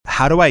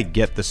how do I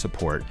get the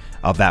support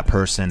of that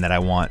person that I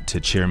want to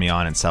cheer me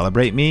on and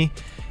celebrate me,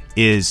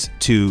 is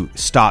to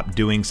stop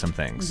doing some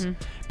things.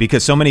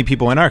 Because so many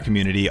people in our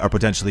community are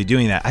potentially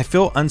doing that. I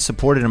feel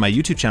unsupported in my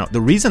YouTube channel.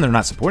 The reason they're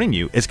not supporting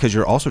you is because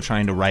you're also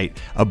trying to write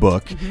a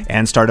book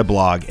and start a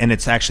blog. And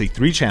it's actually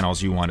 3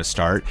 channels you want to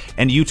start.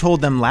 And you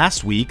told them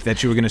last week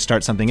that you were going to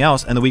start something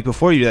else. And the week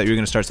before you that you were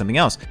going to start something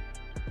else.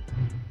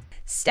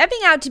 Stepping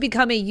out to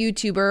become a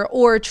YouTuber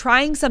or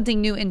trying something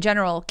new in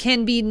general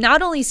can be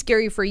not only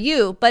scary for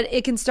you, but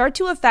it can start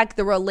to affect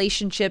the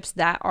relationships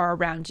that are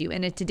around you.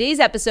 And in today's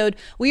episode,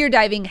 we are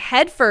diving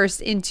headfirst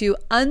into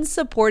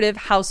unsupportive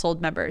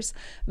household members.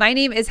 My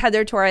name is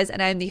Heather Torres,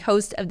 and I'm the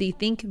host of the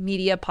Think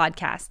Media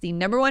podcast, the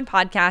 #1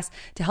 podcast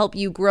to help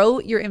you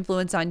grow your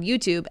influence on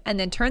YouTube and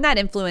then turn that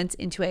influence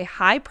into a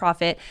high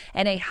profit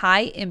and a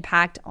high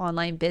impact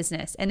online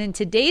business. And in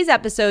today's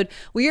episode,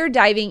 we are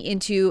diving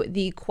into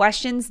the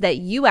questions that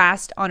you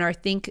asked on our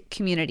Think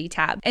community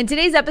tab. And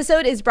today's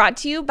episode is brought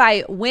to you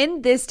by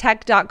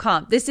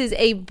winthisTech.com. This is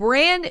a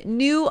brand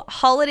new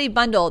holiday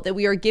bundle that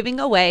we are giving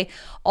away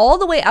all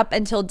the way up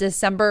until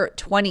December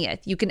 20th.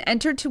 You can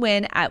enter to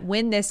win at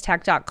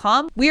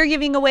winthisTech.com. We are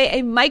giving away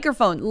a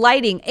microphone,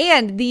 lighting,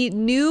 and the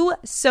new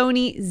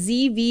Sony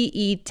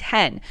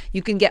ZV-E10.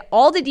 You can get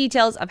all the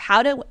details of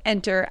how to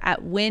enter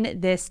at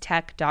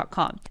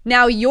winthisTech.com.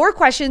 Now, your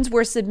questions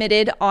were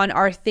submitted on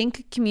our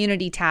Think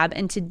community tab,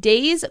 and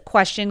today's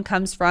question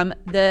comes from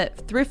the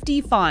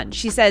Thrifty Fawn.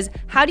 She says,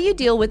 how do you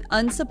deal with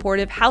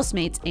unsupportive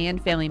housemates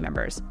and family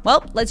members?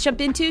 Well, let's jump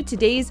into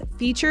today's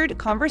featured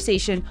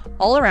conversation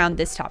all around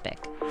this topic.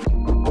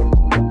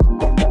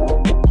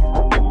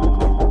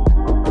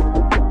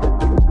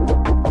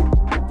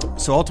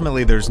 So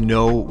ultimately, there's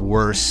no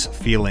worse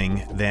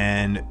feeling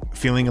than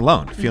feeling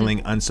alone,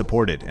 feeling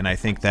unsupported. And I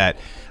think that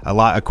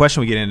a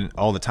question we get in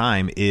all the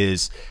time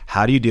is,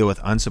 how do you deal with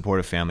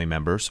unsupportive family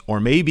members? Or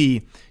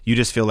maybe you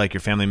just feel like your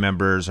family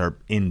members are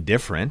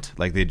indifferent,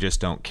 like they just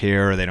don't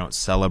care, or they don't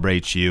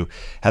celebrate you.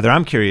 Heather,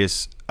 I'm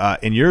curious,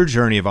 in your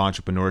journey of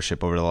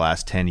entrepreneurship over the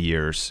last 10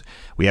 years,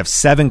 we have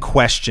 7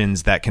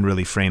 questions that can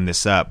really frame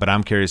this up, but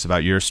I'm curious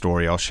about your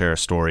story. I'll share a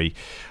story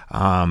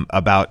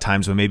about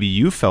times when maybe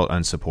you felt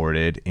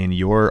unsupported in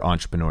your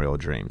entrepreneurial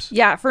dreams.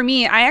 Yeah, for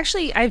me, I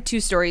have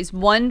 2 stories.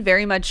 One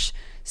very much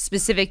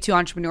specific to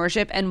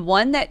entrepreneurship, and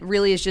one that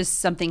really is just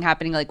something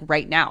happening like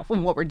right now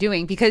from what we're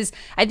doing, because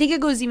I think it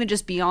goes even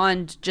just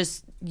beyond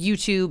just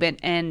YouTube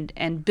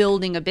and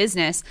building a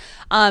business.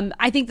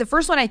 I think the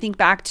first one I think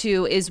back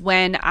to is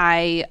when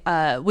I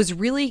was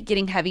really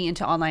getting heavy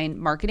into online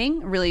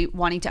marketing, really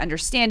wanting to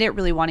understand it,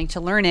 really wanting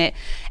to learn it.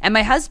 And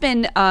my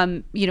husband,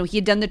 he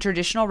had done the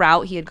traditional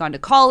route. He had gone to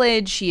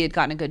college, he had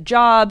gotten a good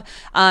job,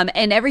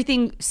 and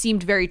everything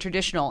seemed very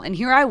traditional. And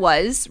here I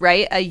was,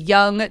 right, a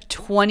young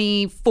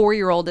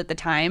 24-year-old at the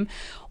time,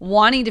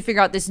 wanting to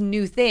figure out this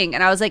new thing.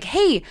 And I was like,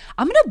 hey,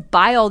 I'm going to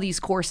buy all these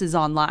courses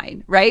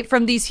online, right?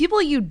 From these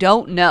people you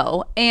don't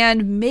know,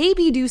 and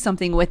maybe do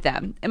something with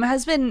them. And my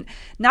husband,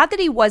 not that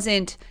he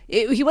wasn't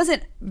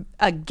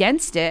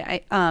against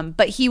it,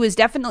 but he was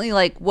definitely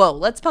like, whoa,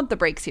 let's pump the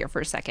brakes here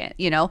for a second,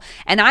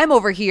 And I'm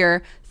over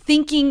here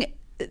thinking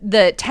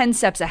the 10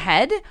 steps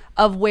ahead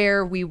of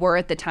where we were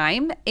at the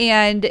time.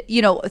 And,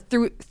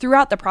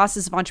 throughout the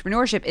process of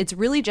entrepreneurship, it's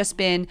really just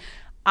been,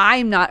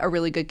 I'm not a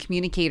really good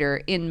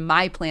communicator in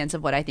my plans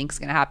of what I think is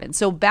going to happen.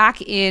 So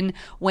back in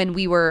when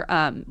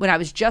when I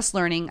was just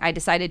learning, I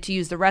decided to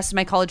use the rest of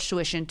my college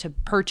tuition to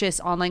purchase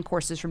online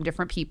courses from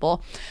different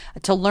people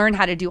to learn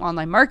how to do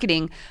online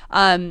marketing.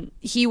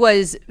 He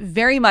was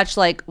very much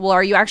like, well,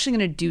 are you actually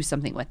going to do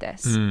something with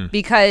this?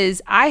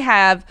 Because I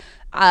have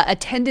a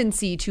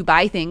tendency to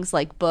buy things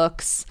like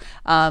books,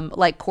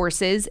 like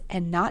courses,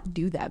 and not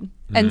do them.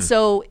 And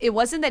so it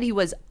wasn't that he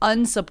was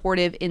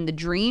unsupportive in the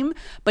dream,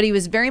 but he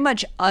was very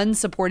much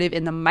unsupportive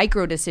in the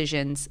micro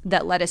decisions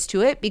that led us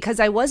to it, because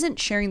I wasn't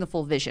sharing the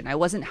full vision. I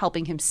wasn't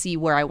helping him see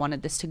where I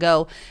wanted this to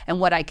go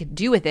and what I could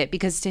do with it,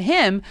 because to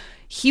him,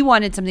 he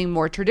wanted something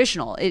more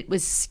traditional. It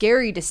was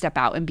scary to step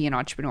out and be an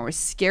entrepreneur. It was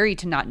scary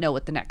to not know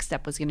what the next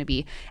step was going to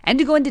be and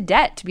to go into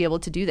debt to be able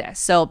to do this.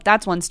 So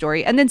that's one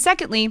story. And then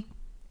secondly,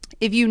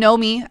 if you know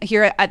me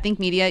here at Think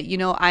Media,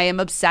 I am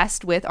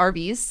obsessed with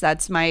RVs.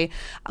 That's my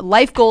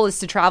life goal, is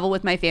to travel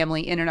with my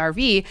family in an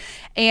RV.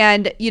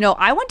 And,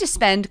 I want to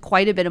spend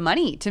quite a bit of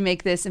money to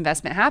make this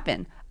investment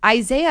happen.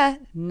 Isaiah,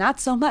 not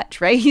so much,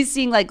 right? He's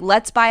seeing like,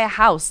 let's buy a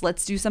house.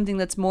 Let's do something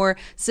that's more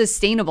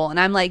sustainable. And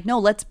I'm like, no,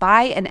 let's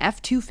buy an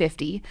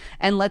F-250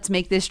 and let's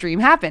make this dream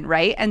happen,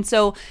 right? And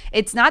so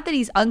it's not that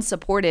he's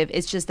unsupportive.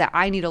 It's just that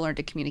I need to learn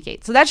to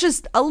communicate. So that's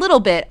just a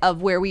little bit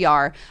of where we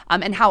are,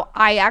 and how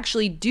I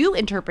actually do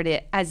interpret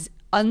it as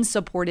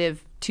unsupportive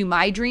to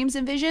my dreams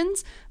and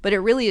visions, but it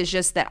really is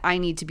just that I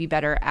need to be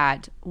better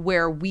at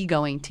where we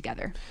going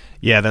together.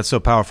 Yeah, that's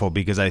so powerful,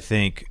 because I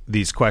think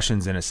these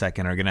questions in a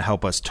second are going to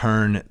help us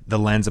turn the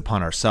lens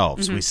upon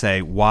ourselves. We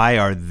say, why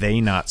are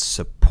they not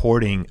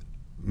supporting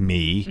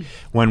me,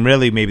 when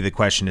really maybe the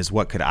question is,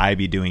 what could I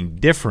be doing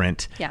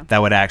different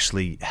that would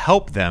actually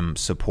help them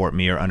support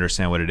me or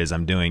understand what it is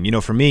I'm doing? You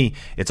know, for me,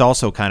 it's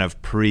also kind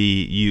of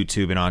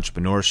pre-YouTube and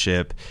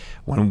entrepreneurship.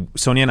 When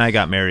Sonia and I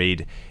got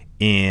married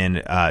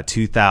in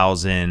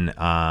 2000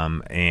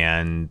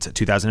 and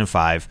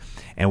 2005,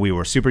 and we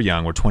were super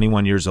young. We're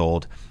 21 years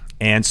old.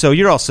 And so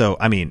you're also,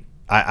 I mean,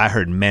 I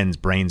heard men's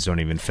brains don't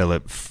even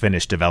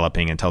finish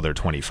developing until they're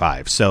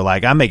 25. So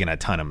like I'm making a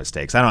ton of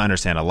mistakes. I don't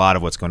understand a lot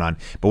of what's going on,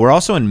 but we're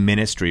also in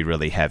ministry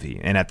really heavy.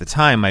 And at the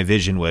time, my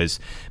vision was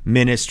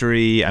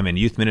ministry. I'm in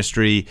youth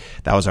ministry.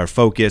 That was our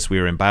focus.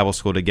 We were in Bible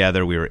school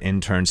together. We were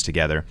interns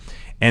together.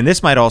 And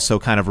this might also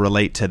kind of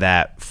relate to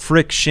that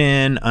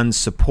friction,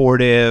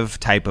 unsupportive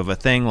type of a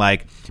thing.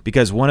 Like,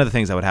 because one of the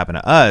things that would happen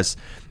to us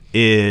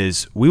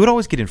is we would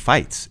always get in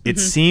fights. It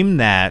seemed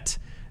that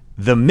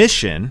the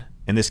mission,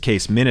 in this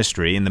case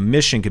ministry, and the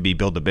mission could be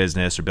build a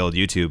business or build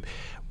YouTube,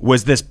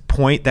 was this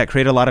point that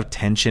created a lot of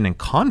tension and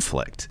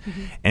conflict.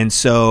 And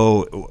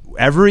so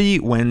every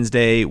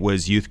Wednesday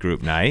was youth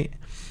group night,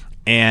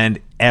 and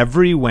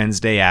every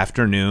Wednesday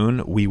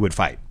afternoon we would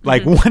fight.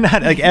 Like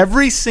like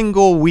every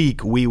single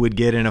week we would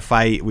get in a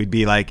fight. We'd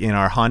be like in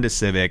our Honda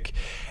Civic,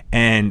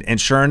 and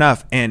sure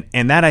enough, and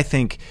that, I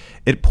think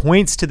it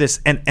points to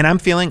this, and I'm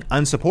feeling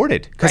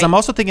unsupported because I'm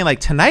also thinking like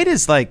tonight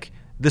is like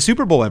the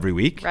Super Bowl every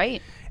week.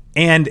 Right.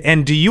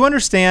 And do you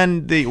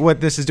understand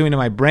what this is doing to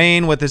my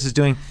brain, what this is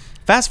doing?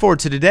 Fast forward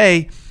to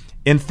today,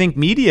 in Think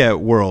Media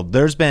world,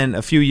 there's been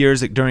a few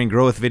years during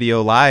Grow with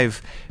Video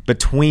Live,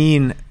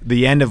 between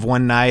the end of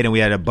one night and we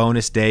had a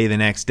bonus day the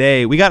next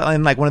day, we got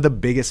in like one of the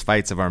biggest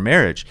fights of our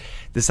marriage.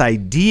 This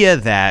idea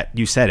that,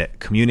 you said it,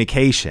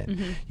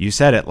 communication. You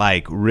said it,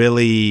 like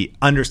really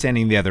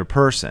understanding the other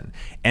person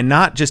and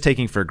not just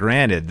taking for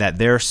granted that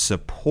their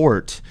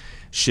support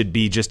should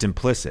be just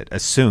implicit,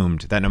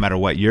 assumed that no matter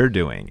what you're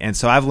doing. And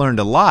so I've learned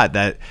a lot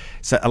that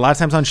a lot of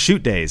times on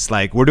shoot days,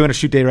 like we're doing a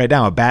shoot day right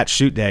now, a batch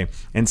shoot day.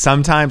 And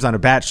sometimes on a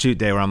batch shoot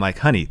day where I'm like,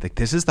 honey, like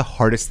this is the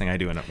hardest thing I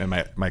do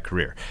in my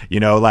career. You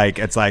know, like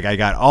it's like I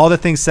got all the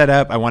things set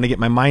up. I want to get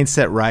my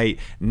mindset right.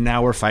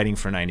 Now we're fighting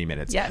for 90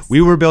 minutes. Yes. We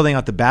were building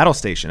out the battle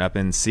station up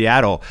in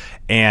Seattle.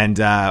 And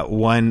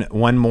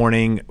one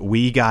morning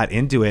we got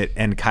into it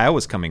and Kyle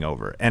was coming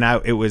over. And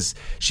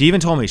she even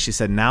told me, she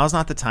said, now's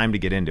not the time to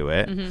get into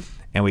it.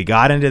 And we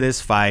got into this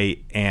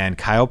fight, and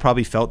Kyle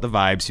probably felt the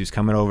vibes. He was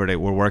coming over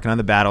we're working on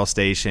the battle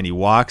station. He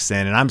walks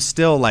in, and I'm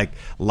still like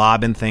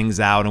lobbing things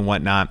out and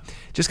whatnot.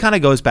 Just kind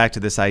of goes back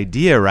to this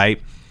idea,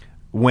 right?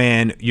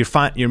 When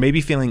you're maybe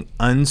feeling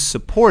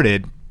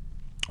unsupported,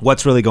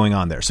 what's really going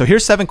on there? So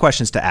here's 7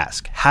 questions to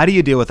ask. How do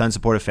you deal with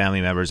unsupportive family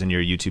members in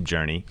your YouTube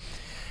journey?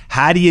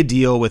 How do you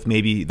deal with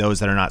maybe those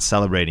that are not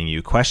celebrating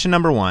you? Question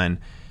number 1,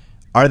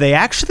 are they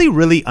actually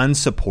really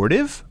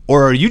unsupportive,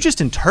 or are you just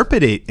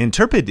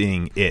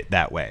interpreting it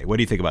that way? What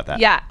do you think about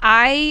that?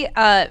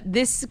 Yeah,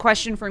 this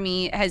question for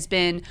me has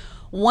been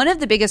one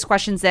of the biggest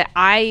questions that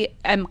I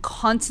am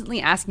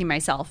constantly asking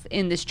myself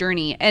in this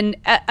journey. And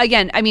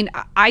again, I mean,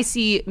 I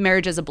see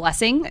marriage as a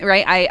blessing,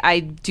 right?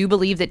 I do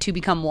believe that two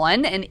become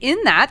one. And in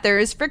that, there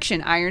is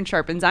friction. Iron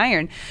sharpens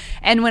iron.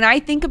 And when I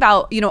think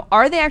about,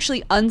 are they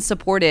actually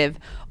unsupportive,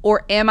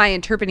 or am I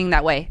interpreting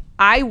that way?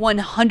 I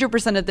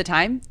 100% of the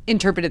time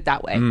interpret it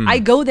that way. I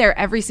go there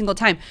every single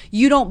time.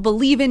 You don't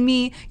believe in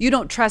me. You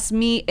don't trust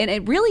me. And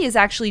it really is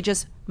actually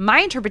just my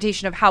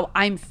interpretation of how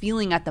I'm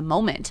feeling at the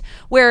moment,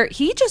 where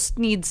he just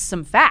needs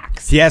some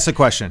facts. He asks a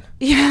question.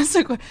 Yes.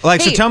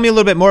 Like, so tell me a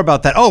little bit more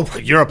about that. Oh,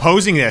 you're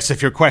opposing this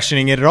if you're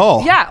questioning it at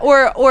all. Yeah.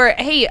 Or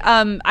hey,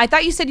 I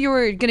thought you said you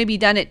were going to be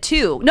done at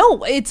 2.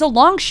 No, it's a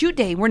long shoot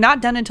day. We're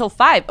not done until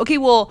 5. Okay,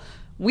 well,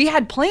 we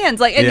had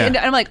plans, and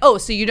I'm like, oh,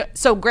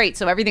 so great.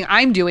 So everything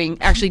I'm doing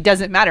actually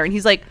doesn't matter. And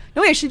he's like,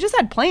 no, we actually just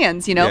had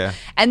plans, Yeah.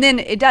 And then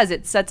it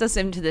sets us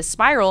into this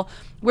spiral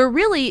where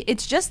really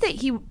it's just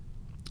that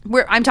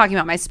I'm talking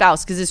about my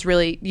spouse, because this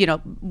really,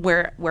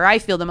 where I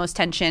feel the most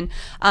tension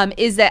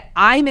is that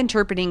I'm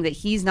interpreting that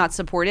he's not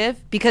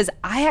supportive because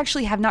I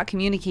actually have not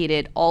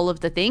communicated all of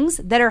the things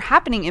that are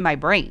happening in my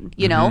brain,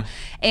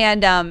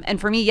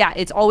 and for me,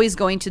 it's always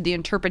going to the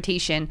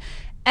interpretation.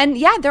 And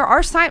there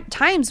are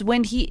times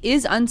when he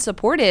is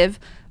unsupportive,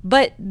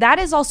 but that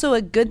is also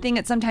a good thing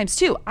at sometimes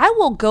too. I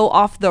will go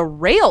off the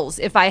rails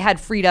if I had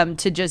freedom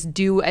to just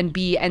do and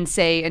be and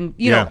say and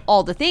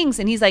all the things.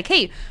 And he's like,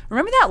 hey,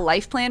 remember that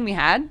life plan we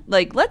had?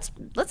 Like, let's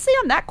stay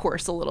on that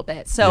course a little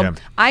bit. So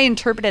I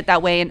interpret it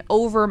that way. And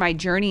over my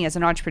journey as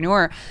an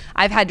entrepreneur,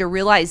 I've had to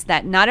realize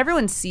that not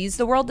everyone sees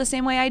the world the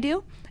same way I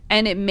do.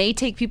 And it may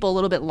take people a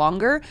little bit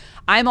longer.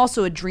 I'm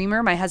also a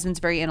dreamer. My husband's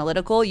very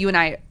analytical. You and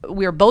I,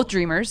 we are both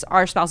dreamers.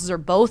 Our spouses are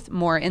both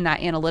more in that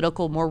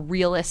analytical, more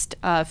realist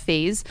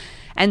phase.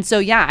 And so,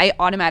 I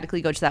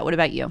automatically go to that. What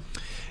about you?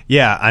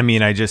 Yeah, I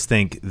mean, I just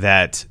think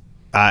that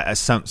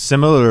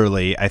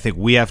similarly, I think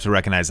we have to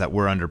recognize that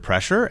we're under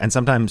pressure, and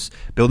sometimes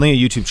building a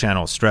YouTube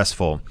channel is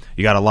stressful.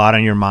 You got a lot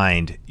on your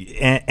mind,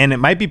 and it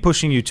might be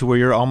pushing you to where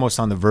you're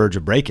almost on the verge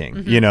of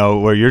breaking,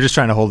 where you're just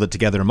trying to hold it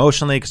together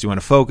emotionally because you want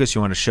to focus,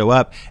 you want to show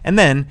up. And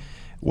then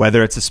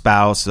whether it's a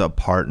spouse, a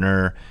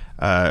partner,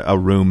 a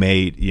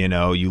roommate, you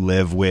know, you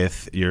live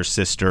with your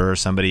sister or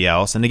somebody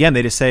else, and again,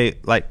 they just say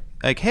like,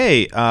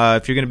 hey,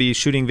 if you're going to be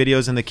shooting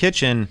videos in the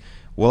kitchen,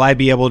 will I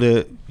be able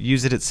to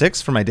use it at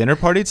 6 for my dinner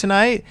party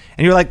tonight?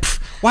 And you're like,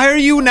 why are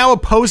you now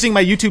opposing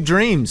my YouTube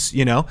dreams?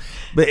 You know,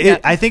 but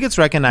I think it's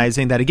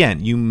recognizing that, again,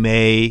 you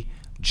may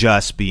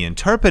just be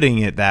interpreting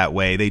it that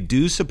way. They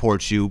do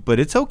support you, but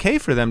it's okay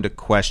for them to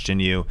question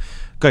you.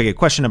 Okay,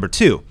 question number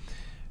 2.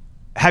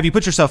 Have you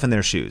put yourself in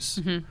their shoes?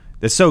 Mm-hmm.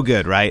 That's so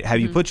good, right? Have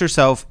you put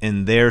yourself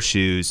in their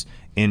shoes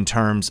in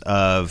terms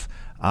of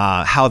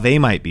how they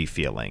might be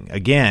feeling?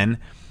 Again,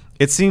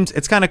 it's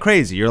kind of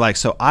crazy. You're like,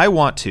 so I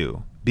want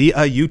to be a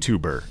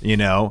YouTuber, you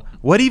know?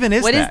 What even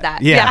is that? What is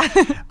that?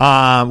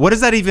 Yeah. What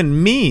does that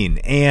even mean?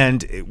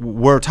 And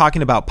we're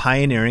talking about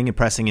pioneering and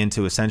pressing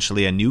into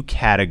essentially a new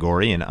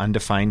category, an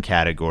undefined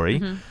category.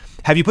 Mm-hmm.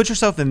 Have you put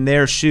yourself in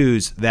their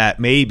shoes that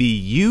maybe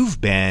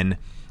you've been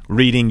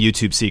reading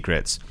YouTube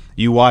secrets?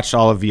 You watched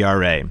all of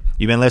VRA.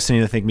 You've been listening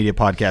to the Think Media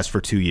podcast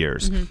for 2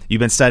 years. Mm-hmm. You've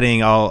been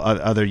studying all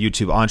other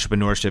YouTube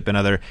entrepreneurship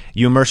and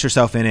you immerse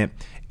yourself in it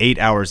 8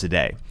 hours a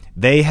day.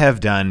 They have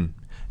done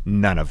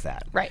none of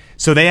that. Right.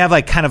 So they have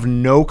like kind of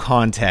no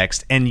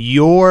context, and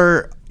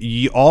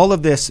all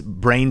of this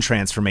brain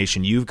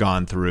transformation you've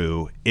gone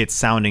through, it's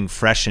sounding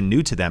fresh and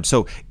new to them.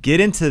 So get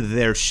into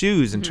their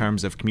shoes in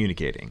terms of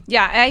communicating.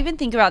 Yeah, I even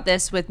think about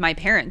this with my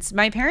parents.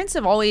 My parents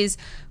have always,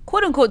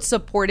 quote unquote,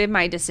 supported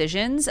my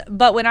decisions.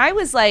 But when I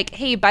was like,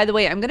 hey, by the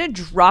way, I'm going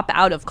to drop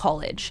out of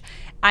college,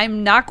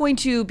 I'm not going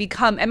to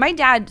become, and my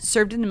dad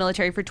served in the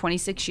military for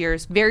 26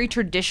 years, very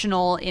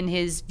traditional in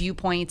his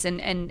viewpoints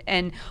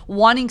and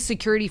wanting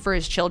security for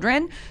his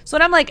children. So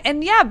when I'm like,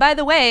 and yeah, by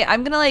the way,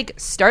 I'm going to like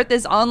start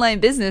this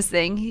online business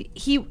thing.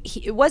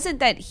 It wasn't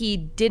that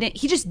he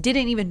just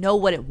didn't even know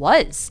what it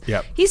was.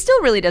 Yep. He still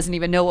really doesn't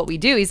even know what we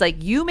do. He's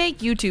like, you make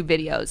YouTube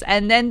videos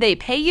and then they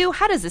pay you.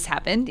 How does this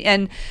happen?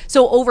 And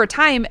so over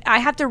time, I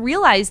have to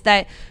realize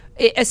that,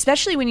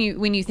 especially when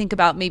you think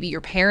about maybe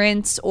your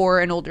parents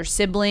or an older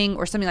sibling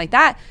or something like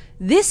that,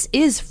 this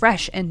is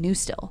fresh and new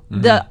still.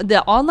 Mm-hmm.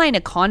 The online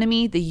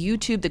economy, the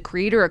YouTube, the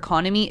creator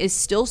economy is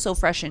still so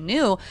fresh and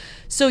new.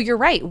 So you're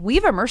right.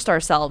 We've immersed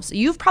ourselves.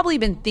 You've probably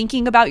been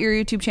thinking about your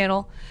YouTube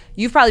channel.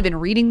 You've probably been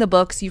reading the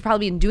books. You've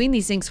probably been doing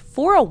these things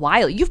for a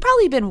while. You've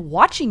probably been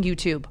watching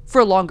YouTube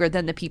for longer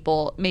than the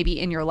people maybe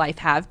in your life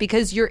have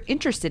because you're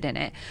interested in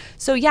it.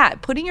 So yeah,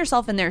 putting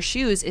yourself in their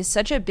shoes is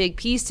such a big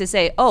piece to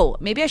say, oh,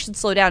 maybe I should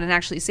slow down and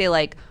actually say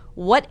like,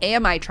 what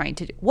am I trying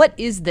to do? What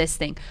is this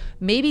thing?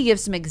 Maybe give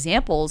some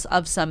examples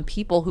of some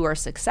people who are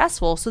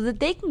successful so that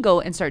they can go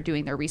and start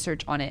doing their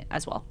research on it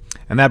as well.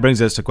 And that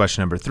brings us to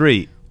question number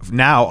 3.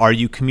 Now, are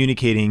you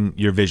communicating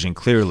your vision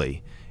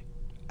clearly?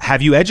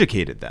 Have you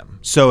educated them?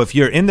 So if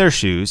you're in their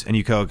shoes and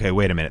you go, okay,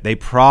 wait a minute,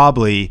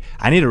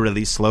 I need to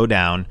really slow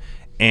down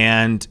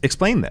and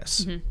explain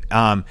this.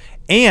 Mm-hmm.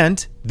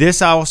 And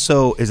this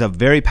also is a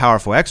very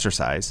powerful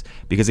exercise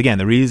because, again,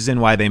 the reason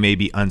why they may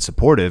be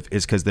unsupportive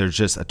is because there's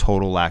just a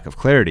total lack of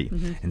clarity.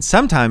 Mm-hmm. And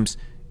sometimes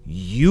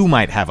you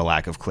might have a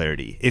lack of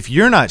clarity. If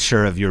you're not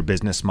sure of your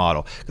business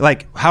model,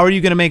 like, how are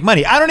you going to make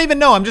money? I don't even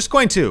know. I'm just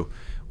going to.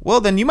 Well,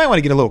 then you might want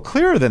to get a little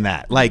clearer than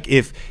that. Like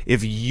if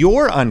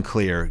you're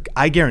unclear,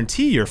 I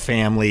guarantee your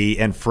family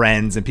and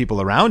friends and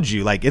people around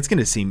you, like it's going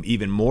to seem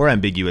even more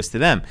ambiguous to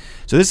them.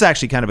 So this is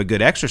actually kind of a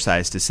good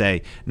exercise to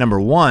say, number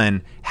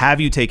 1,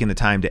 have you taken the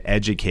time to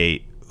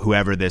educate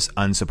whoever this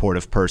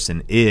unsupportive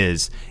person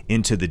is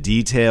into the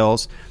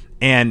details?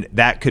 And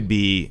that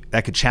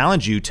could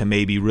challenge you to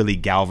maybe really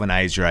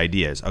galvanize your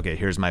ideas. Okay,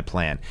 here's my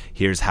plan.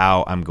 Here's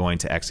how I'm going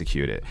to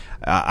execute it.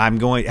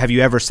 Have you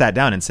ever sat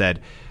down and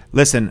said,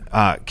 listen,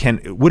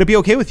 would it be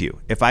okay with you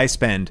if I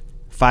spend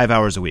 5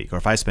 hours a week or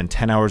if I spend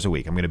 10 hours a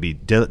week? I'm going to be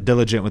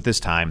diligent with this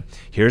time.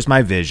 Here's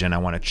my vision. I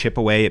want to chip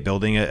away at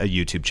building a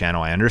YouTube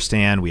channel. I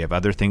understand we have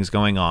other things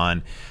going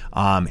on.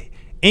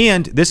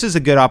 And this is a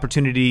good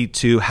opportunity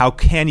to, how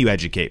can you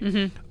educate?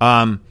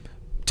 Mm-hmm.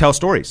 Tell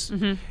stories.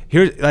 Mm-hmm.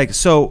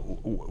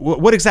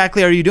 What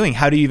exactly are you doing?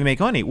 How do you even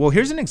make money? Well,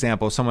 here's an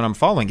example of someone I'm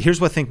following. Here's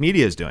what Think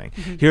Media is doing.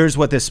 Mm-hmm. Here's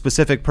what this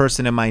specific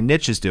person in my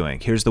niche is doing.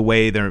 Here's the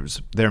way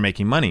they're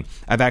making money.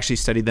 I've actually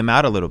studied them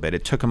out a little bit.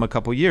 It took them a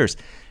couple years.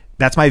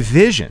 That's my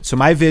vision. So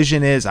my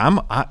vision is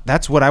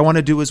that's what I want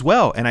to do as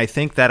well. And I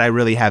think that I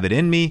really have it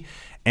in me.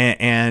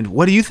 And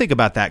what do you think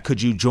about that?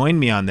 Could you join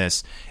me on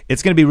this?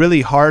 It's going to be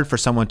really hard for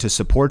someone to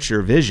support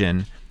your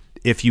vision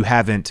if you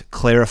haven't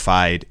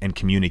clarified and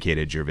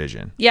communicated your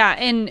vision. Yeah,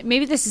 and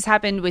maybe this has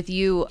happened with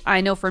you.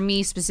 I know for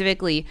me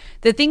specifically,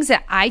 the things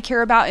that I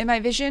care about in my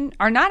vision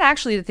are not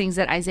actually the things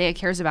that Isaiah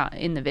cares about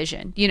in the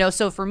vision.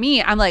 So for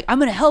me, I'm like, I'm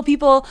going to help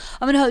people.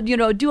 I'm going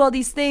to, do all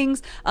these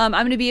things. I'm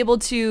going to be able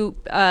to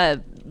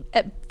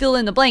fill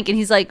in the blank. And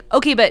he's like,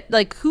 okay, but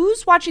like,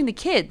 who's watching the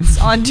kids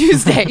on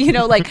Tuesday? You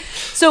know, like,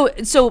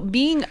 so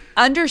being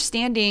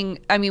understanding,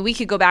 I mean, we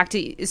could go back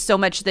to so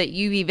much that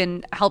you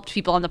even helped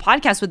people on the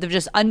podcast with, of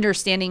just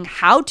understanding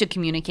how to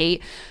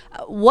communicate.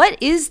 What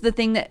is the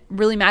thing that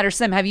really matters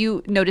to them? Have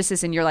you noticed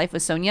this in your life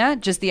with Sonia?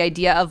 Just the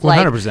idea of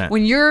like, 100%.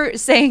 when you're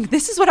saying,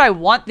 this is what I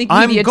want the media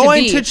I'm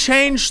going to be. to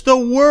change the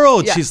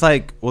world. Yeah. She's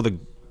like, well, the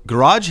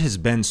garage has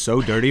been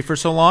so dirty for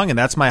so long, and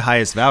that's my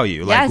highest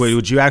value. Like, Yes.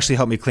 would you actually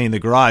help me clean the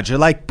garage? You're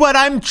like, but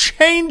I'm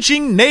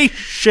changing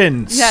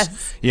nations.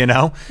 Yes. You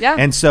know? Yeah.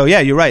 And so, yeah,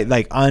 you're right.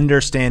 Like,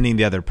 understanding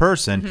the other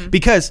person,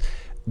 because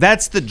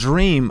that's the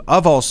dream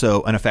of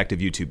also an effective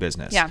YouTube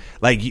business. Yeah.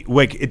 Like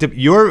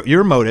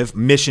your motive,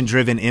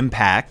 mission-driven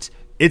impact,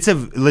 it's a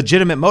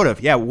legitimate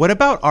motive. Yeah. What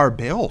about our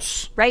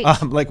bills? Right.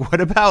 Like,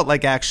 what about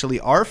like actually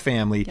our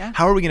family? Yeah.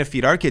 How are we going to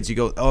feed our kids? You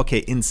go, okay,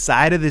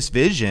 inside of this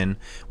vision,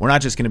 we're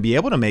not just going to be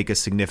able to make a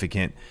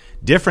significant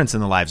difference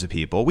in the lives of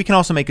people. We can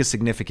also make a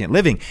significant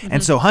living.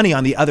 And so, honey,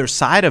 on the other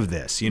side of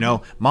this, you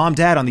know, mom,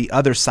 dad, on the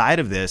other side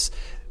of this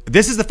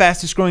is the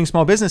fastest growing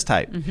small business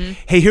type.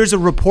 Hey, here's a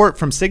report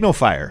from Signal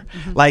Fire.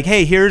 Like,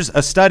 hey, here's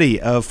a study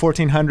of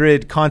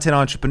 1,400 content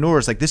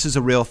entrepreneurs. Like, this is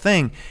a real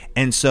thing.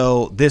 And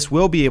so this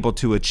will be able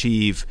to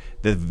achieve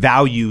the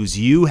values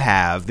you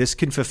have. This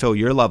can fulfill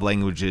your love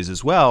languages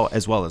as well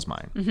as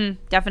mine.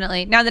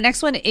 Definitely. Now, the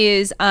next one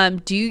is,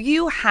 do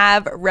you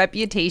have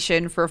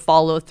reputation for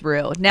follow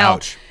through? Now,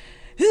 Ouch.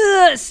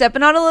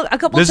 Stepping on a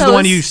couple This toes. is the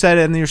one you said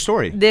in your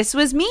story. This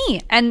was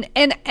me. And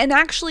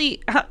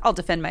actually, I'll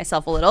defend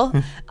myself a little.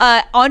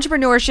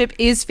 Entrepreneurship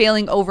is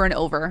failing over and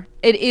over.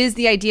 It is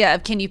the idea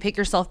of, can you pick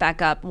yourself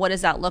back up? What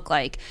does that look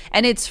like?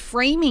 And it's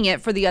framing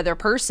it for the other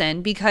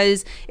person,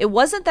 because it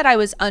wasn't that I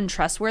was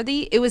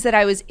untrustworthy. It was that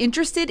I was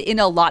interested in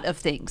a lot of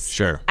things.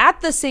 Sure.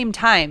 At the same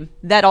time,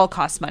 that all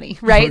costs money,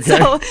 right?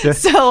 Okay.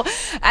 So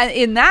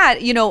in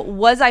that, you know,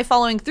 was I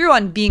following through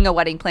on being a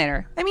wedding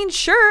planner? I mean,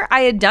 sure,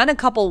 I had done a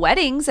couple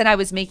weddings and I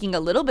was making a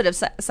little bit of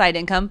side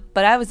income,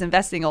 but I was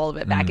investing a little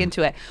bit back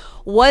into it.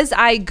 Was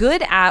I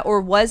good at,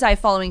 or was I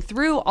following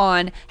through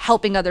on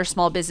helping other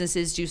small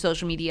businesses do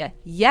social media?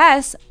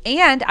 Yes.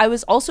 And I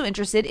was also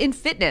interested in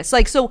fitness.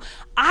 Like, so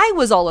I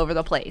was all over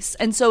the place.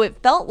 And so it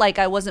felt like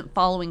I wasn't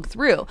following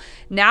through.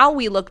 Now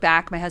we look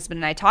back, my husband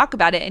and I talk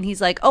about it, and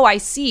he's like, oh, I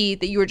see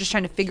that you were just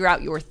trying to figure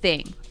out your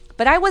thing.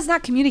 But I was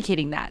not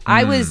communicating that.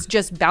 I was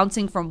just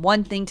bouncing from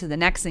one thing to the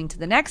next thing to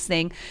the next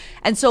thing.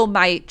 And so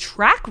my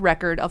track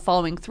record of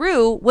following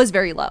through was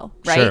very low,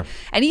 right? Sure.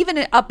 And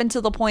even up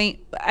until the point,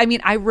 I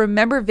mean, I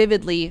remember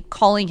vividly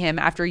calling him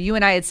after you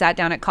and I had sat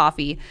down at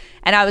coffee,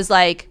 and I was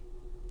like,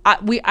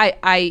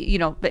 you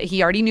know, but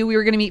he already knew we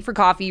were going to meet for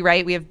coffee,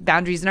 right? We have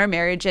boundaries in our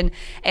marriage. And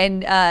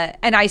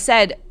I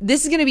said,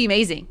 this is going to be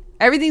amazing.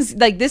 Everything's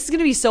like, this is going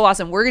to be so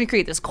awesome. We're going to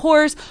create this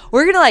course.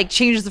 We're going to like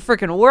change the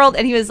freaking world.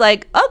 And he was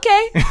like,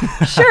 okay,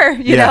 sure.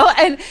 You know,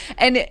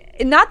 and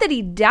not that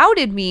he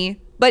doubted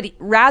me, but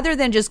rather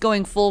than just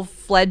going full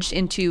fledged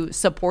into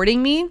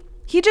supporting me,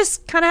 he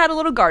just kind of had a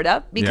little guard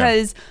up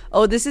because,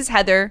 oh, this is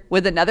Heather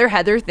with another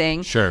Heather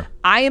thing. Sure.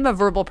 I am a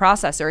verbal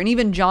processor. And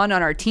even John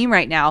on our team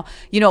right now,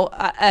 you know,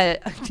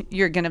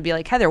 you're going to be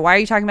like, Heather, why are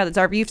you talking about the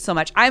Tsar beef so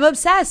much? I'm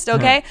obsessed.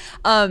 Okay.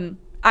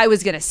 I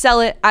was going to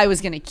sell it. I was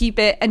going to keep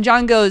it. And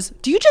John goes,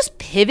 do you just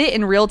pivot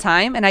in real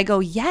time? And I go,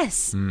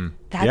 yes,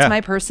 that's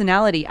my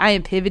personality. I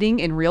am pivoting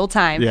in real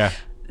time. Yeah.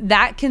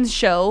 That can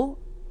show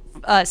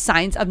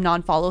signs of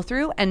non-follow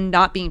through and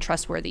not being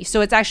trustworthy.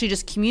 So it's actually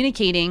just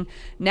communicating.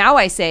 Now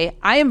I say,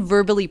 I am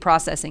verbally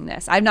processing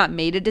this. I've not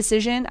made a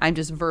decision. I'm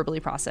just verbally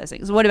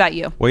processing. So what about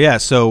you? Well, yeah.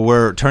 So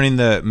we're turning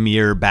the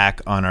mirror back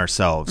on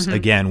ourselves.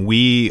 Again,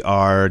 we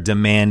are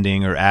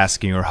demanding or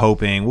asking or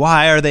hoping,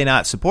 why are they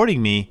not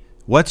supporting me?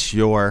 What's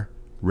your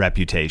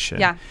reputation?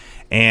 Yeah.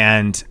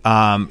 And,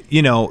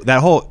 you know,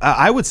 that whole,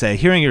 I would say,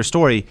 hearing your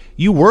story,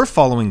 you were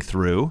following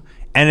through,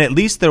 and at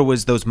least there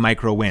was those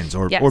micro wins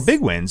or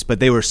big wins, but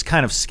they were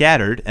kind of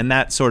scattered. And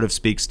that sort of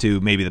speaks to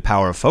maybe the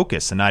power of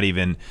focus and not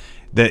even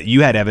that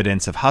you had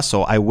evidence of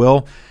hustle.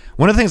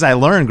 One of the things I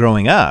learned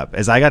growing up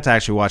is I got to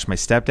actually watch my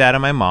stepdad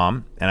and my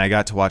mom, and I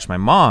got to watch my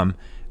mom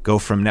go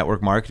from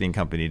network marketing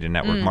company to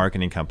network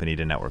marketing company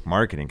to network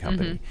marketing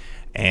company.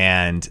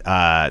 And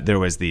there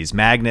was these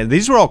magnets.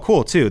 These were all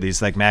cool too.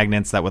 These like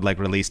magnets that would like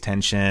release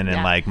tension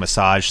and like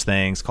massage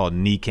things called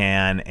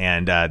Nikan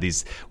and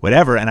these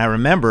whatever. And I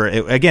remember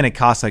it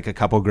cost like a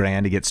couple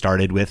grand to get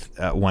started with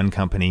one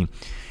company.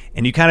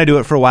 And you kind of do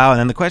it for a while, and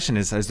then the question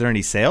is there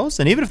any sales?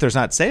 And even if there's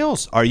not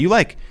sales, are you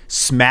like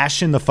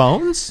smashing the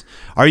phones?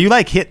 Are you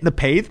like hitting the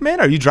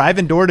pavement? Are you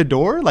driving door to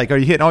door? Like, are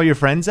you hitting all your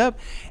friends up?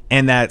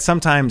 And that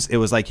sometimes it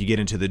was like you get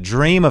into the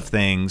dream of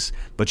things,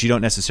 but you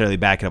don't necessarily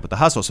back it up with the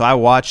hustle. So I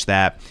watched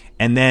that,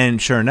 and then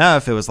sure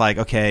enough, it was like,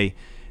 okay,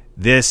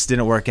 this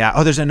didn't work out.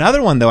 Oh, there's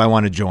another one though I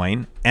want to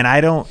join, and I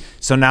don't.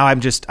 So now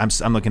I'm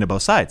looking at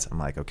both sides. I'm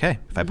like, okay,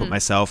 if I put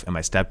myself in my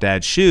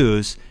stepdad's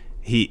shoes,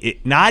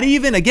 not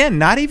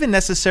even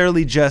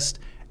necessarily just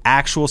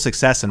actual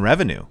success and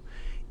revenue.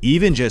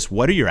 even just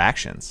what are your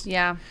actions?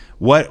 Yeah.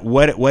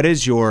 What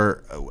is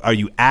your, are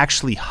you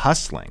actually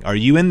hustling? Are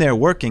you in there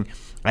working?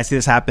 I see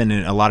this happen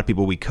in a lot of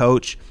people we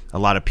coach, a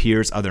lot of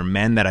peers, other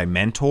men that I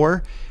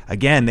mentor.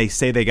 Again, they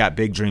say they got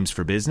big dreams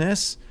for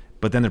business,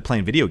 but then they're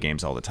playing video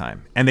games all the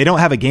time and they don't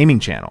have a gaming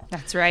channel.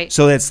 That's right.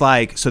 So it's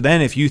like, so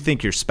then if you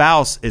think your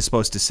spouse is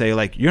supposed to say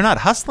like, you're not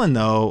hustling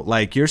though,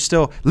 like you're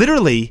still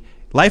literally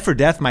life or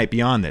death might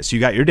be on this. You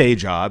got your day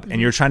job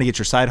and you're trying to get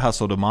your side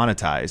hustle to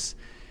monetize.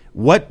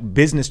 What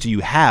business do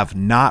you have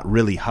not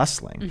really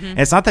hustling? And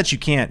it's not that you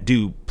can't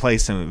play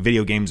some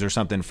video games or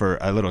something for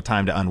a little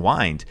time to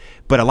unwind,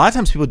 but a lot of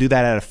times people do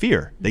that out of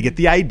fear. They get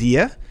the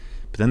idea,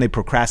 but then they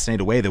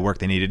procrastinate away the work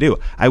they need to do.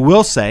 I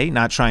will say,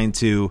 not trying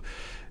to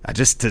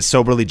just to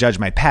soberly judge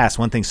my past,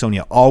 one thing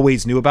Sonia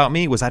always knew about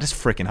me was I just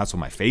freaking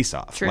hustled my face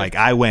off. True. Like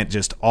I went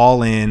just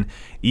all in,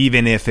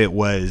 even if it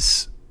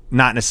was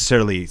not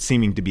necessarily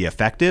seeming to be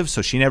effective.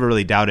 So she never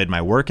really doubted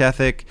my work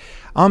ethic.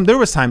 There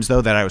was times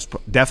though that I was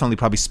definitely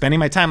probably spending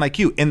my time like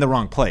you in the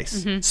wrong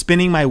place,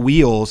 spinning my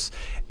wheels.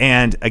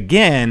 And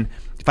again,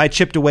 if I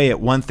chipped away at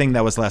one thing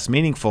that was less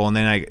meaningful, and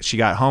then she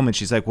got home and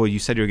she's like, well, you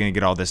said you were going to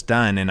get all this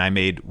done. And I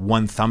made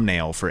one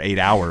thumbnail for 8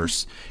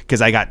 hours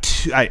because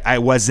I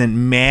wasn't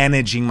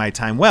managing my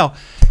time well.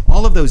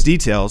 All of those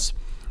details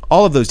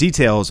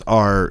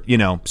are,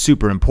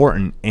 super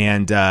important.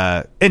 And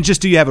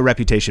just, do you have a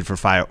reputation for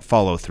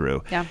follow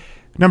through? Yeah.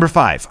 Number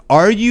 5,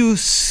 are you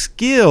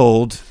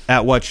skilled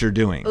at what you're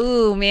doing?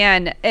 Ooh,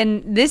 man.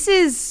 And this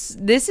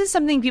is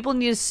something people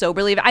need to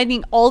soberly, I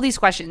think all these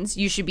questions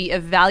you should be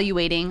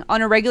evaluating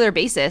on a regular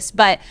basis.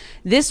 But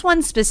this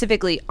one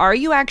specifically, are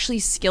you actually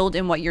skilled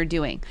in what you're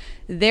doing?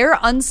 Their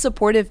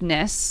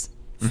unsupportiveness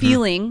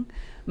feeling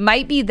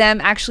might be them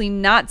actually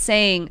not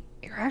saying,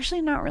 you're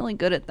actually not really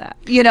good at that,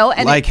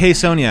 And like, hey,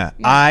 Sonia,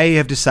 I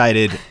have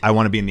decided I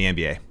want to be in the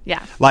NBA.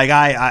 Yeah.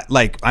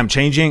 Like I'm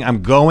changing.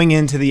 I'm going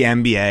into the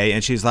NBA,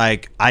 and she's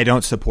like, I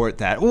don't support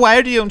that.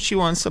 Why don't you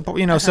want to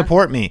support?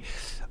 Support me.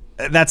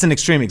 That's an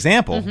extreme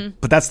example,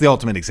 but that's the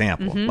ultimate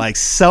example. Like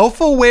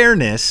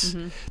self-awareness.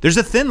 There's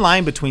a thin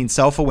line between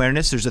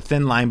self-awareness. There's a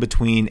thin line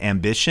between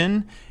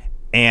ambition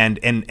and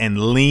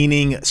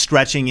leaning,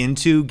 stretching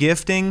into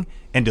gifting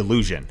and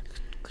delusion.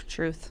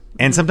 Truth.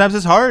 And sometimes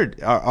it's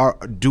hard.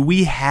 Do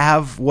we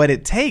have what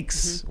it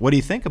takes? What do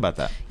you think about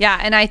that? Yeah,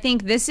 and I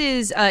think this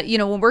is,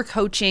 when we're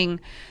coaching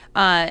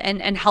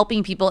and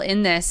helping people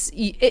in this,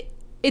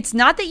 it's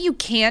not that you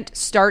can't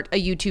start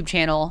a YouTube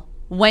channel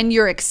when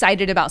you're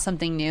excited about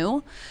something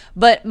new,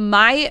 but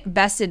my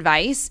best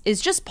advice is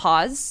just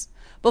pause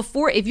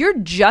before, if you're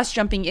just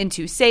jumping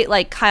into, say,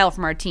 like Kyle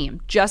from our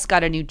team just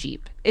got a new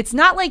Jeep. It's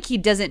not like he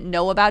doesn't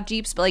know about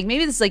Jeeps, but like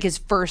maybe this is like his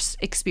first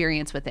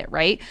experience with it,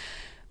 right?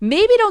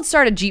 Maybe don't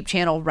start a Jeep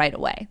channel right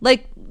away.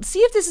 Like, see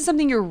if this is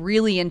something you're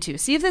really into.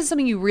 See if this is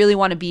something you really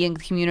want to be in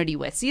community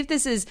with. See if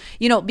this is,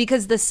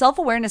 because the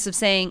self-awareness of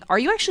saying, are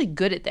you actually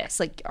good at this?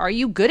 Like, are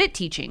you good at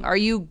teaching? Are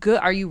you good?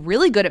 Are you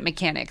really good at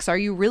mechanics? Are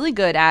you really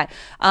good at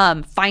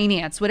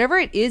finance? Whatever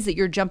it is that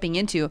you're jumping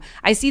into.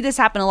 I see this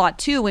happen a lot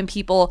too when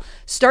people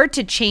start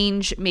to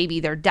change maybe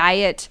their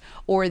diet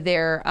or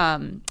their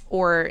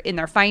or in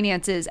their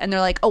finances, and they're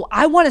like, oh,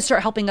 I want to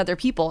start helping other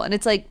people. And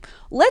it's like,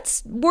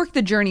 let's work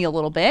the journey a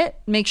little bit,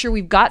 make sure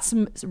we've got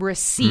some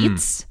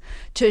receipts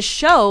to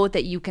show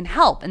that you can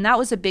help. And that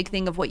was a big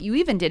thing of what you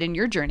even did in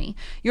your journey.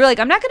 You're like,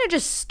 I'm not going to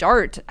just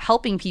start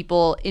helping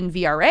people in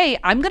VRA.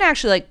 I'm going to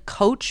actually like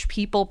coach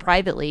people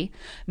privately,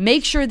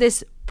 make sure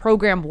this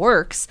program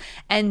works,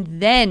 and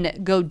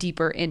then go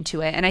deeper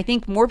into it. And I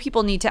think more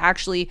people need to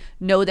actually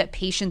know that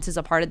patience is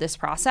a part of this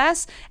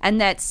process, and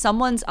that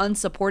someone's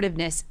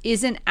unsupportiveness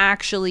isn't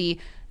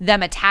actually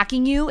them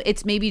attacking you.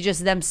 It's maybe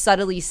just them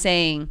subtly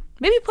saying,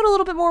 maybe put a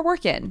little bit more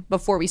work in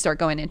before we start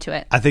going into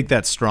it. I think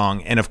that's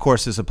strong. And of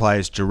course, this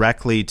applies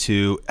directly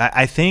to,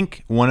 I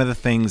think one of the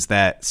things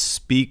that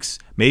speaks,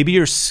 maybe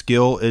your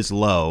skill is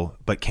low,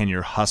 but can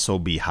your hustle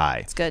be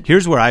high? It's good.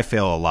 Here's where I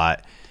fail a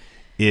lot.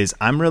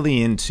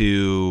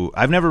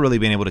 I've never really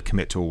been able to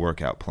commit to a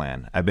workout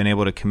plan. I've been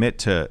able to commit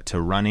to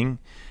running.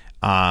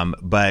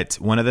 But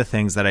one of the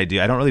things that I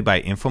do, I don't really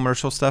buy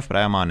infomercial stuff, but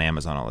I'm on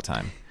Amazon all the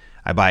time.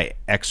 I buy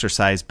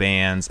exercise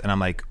bands, and I'm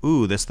like,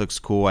 ooh, this looks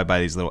cool. I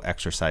buy these little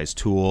exercise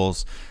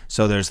tools.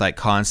 So there's like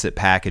constant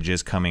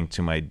packages coming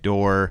to my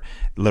door,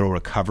 little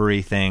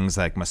recovery things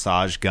like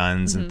massage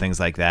guns and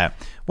things like that.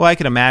 Well, I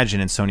could imagine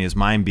in Sonia's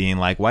mind being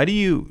like, why do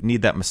you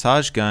need that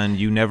massage gun?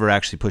 You never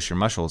actually push your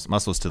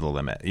muscles to the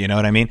limit. You know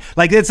what I mean?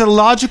 Like, it's a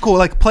logical,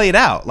 like, play it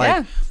out.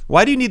 Like,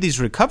 why do you need these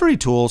recovery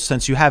tools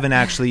since you haven't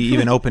actually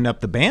even opened up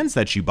the bands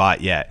that you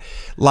bought yet?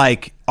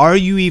 Like, are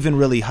you even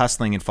really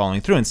hustling and following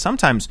through? And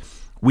sometimes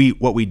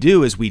what we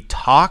do is we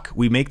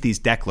make these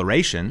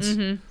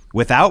declarations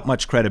without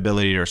much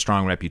credibility or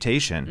strong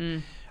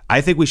reputation.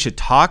 I think we should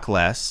talk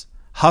less,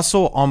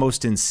 hustle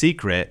almost in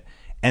secret,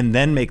 and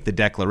then make the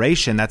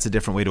declaration. That's a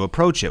different way to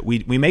approach it.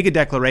 We make a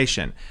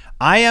declaration.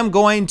 I am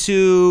going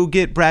to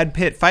get Brad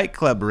Pitt Fight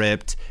Club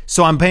ripped,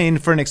 so I'm paying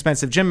for an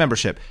expensive gym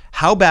membership.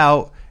 How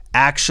about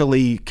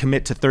actually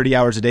commit to 30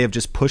 hours a day of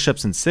just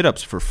push-ups and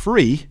sit-ups for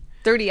free,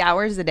 30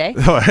 hours a day.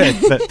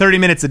 30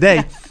 minutes a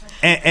day.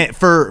 And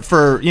for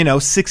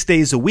 6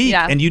 days a week,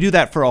 Yeah. and you do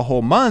that for a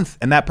whole month,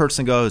 and that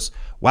person goes,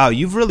 wow,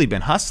 you've really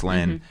been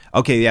hustling.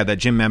 Okay, yeah, that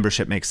gym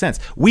membership makes sense.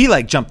 We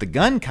like jump the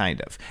gun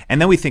kind of, and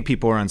then we think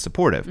people are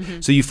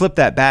unsupportive. So you flip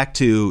that back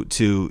to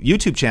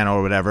YouTube channel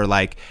or whatever,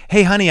 like,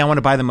 hey, honey, I want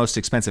to buy the most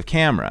expensive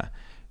camera.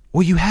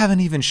 Well, you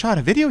haven't even shot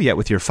a video yet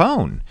with your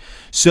phone.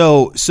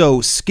 So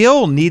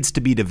skill needs to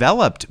be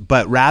developed,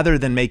 but rather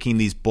than making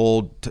these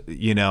bold,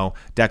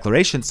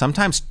 declarations,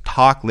 sometimes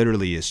talk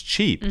literally is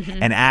cheap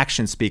and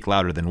actions speak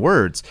louder than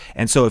words.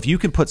 And so if you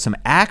can put some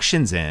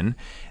actions in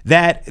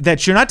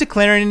that you're not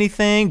declaring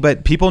anything,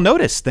 but people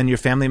notice, then your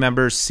family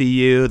members see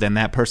you, then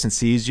that person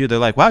sees you. They're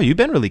like, wow, you've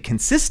been really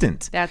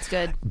consistent. That's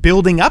good.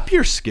 Building up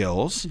your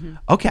skills.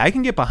 Okay, I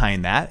can get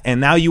behind that. And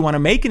now you want to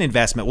make an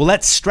investment. Well,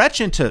 let's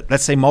stretch into,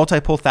 let's say,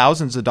 multiple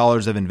thousands of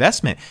dollars of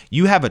investment.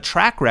 You have a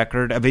track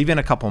record of even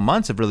a couple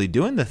months of really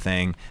doing the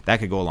thing. That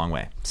could go a long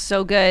way.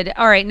 So good.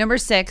 All right, number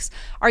 6,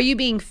 are you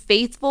being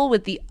faithful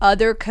with the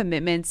other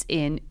commitments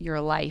in your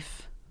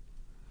life?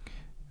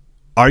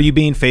 Are you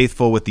being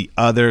faithful with the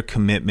other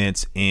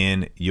commitments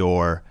in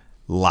your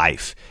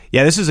life?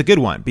 Yeah, this is a good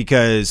one,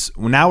 because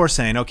now we're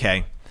saying,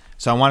 okay,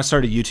 so I want to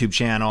start a YouTube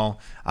channel.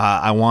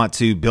 I want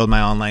to build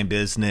my online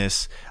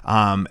business.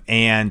 But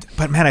man,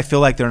 I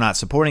feel like they're not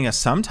supporting us.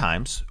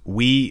 Sometimes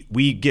we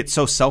get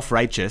so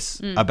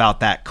self-righteous about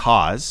that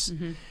cause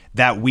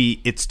that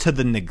it's to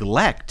the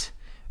neglect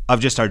of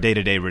just our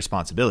day-to-day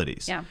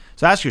responsibilities. Yeah.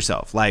 So ask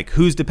yourself, like,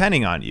 who's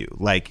depending on you?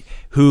 Like,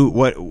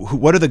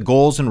 what are the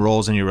goals and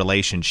roles in your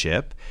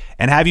relationship?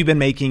 And have you been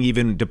making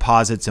even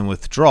deposits and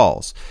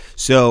withdrawals?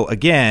 So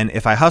again,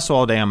 if I hustle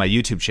all day on my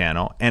YouTube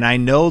channel, and I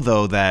know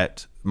though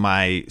that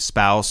my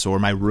spouse or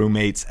my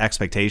roommate's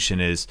expectation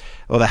is,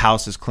 oh, the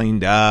house is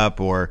cleaned up,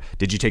 or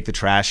did you take the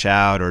trash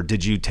out, or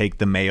did you take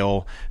the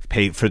mail,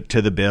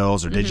 to the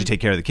bills, or did you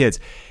take care of the kids?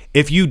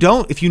 If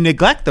you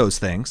neglect those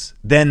things,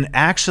 then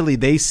actually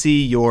they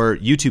see your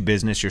YouTube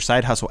business, your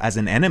side hustle, as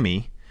an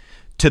enemy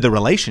to the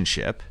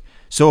relationship.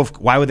 So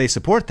why would they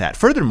support that?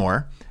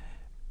 Furthermore,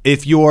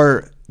 if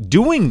you're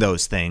doing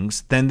those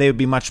things, then they would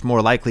be much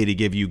more likely to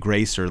give you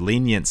grace or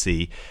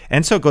leniency.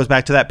 And so it goes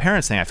back to that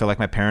parents thing. I feel like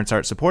my parents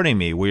aren't supporting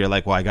me. Where you're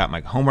like, well, I got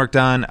my homework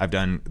done. I've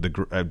done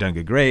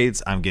good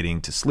grades. I'm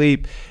getting to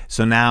sleep.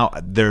 So now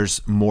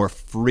there's more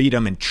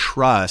freedom and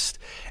trust.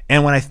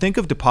 And when I think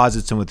of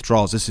deposits and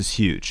withdrawals, this is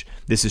huge.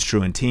 This is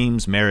true in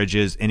teams,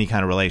 marriages, any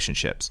kind of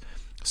relationships.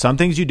 Some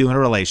things you do in a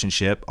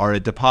relationship are a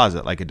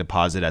deposit, like a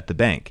deposit at the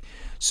bank.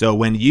 So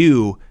when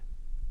you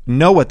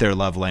know what their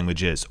love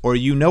language is, or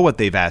you know what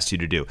they've asked you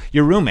to do.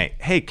 Your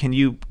roommate, hey, can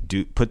you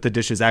put the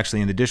dishes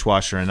actually in the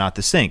dishwasher and not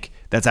the sink?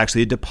 That's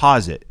actually a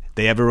deposit.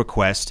 They have a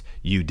request,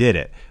 you did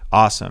it.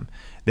 Awesome.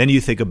 Then you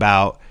think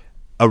about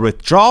a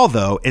withdrawal,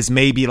 though, is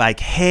maybe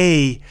like,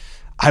 hey,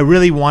 I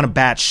really want to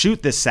batch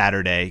shoot this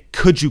Saturday.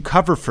 Could you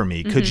cover for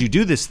me? Could you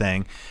do this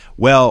thing?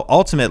 Well,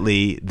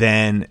 ultimately,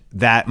 then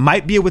that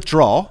might be a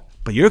withdrawal.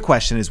 But your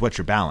question is, what's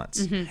your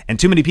balance? And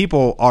too many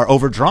people are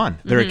overdrawn.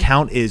 Their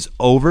account is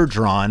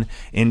overdrawn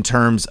in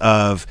terms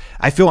of,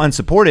 I feel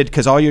unsupported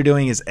because all you're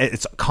doing is,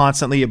 it's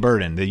constantly a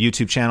burden. The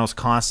YouTube channel is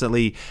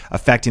constantly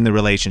affecting the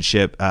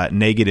relationship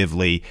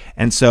negatively.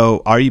 And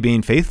so are you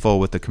being faithful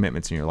with the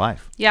commitments in your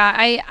life? Yeah,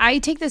 I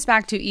take this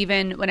back to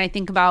even when I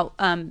think about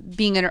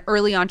being an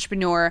early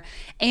entrepreneur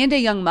and a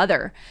young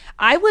mother.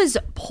 I was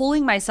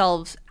pulling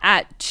myself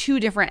at two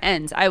different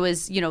ends. I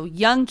was,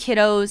 young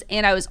kiddos,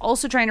 and I was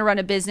also trying to run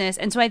a business.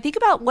 And so I think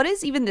about, what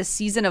is even the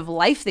season of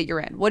life that you're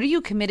in? What are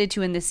you committed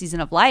to in this season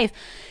of life?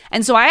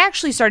 And so I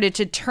actually started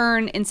to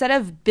turn, instead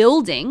of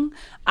building,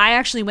 I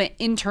actually went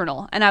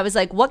internal, and I was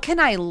like, what can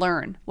I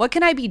learn? What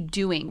can I be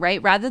doing,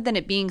 right? Rather than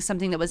it being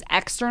something that was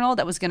external,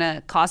 that was going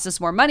to cost us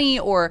more money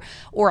or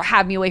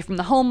have me away from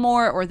the home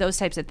more, or those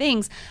types of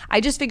things.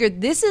 I just figured,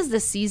 this is the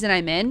season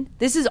I'm in.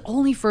 This is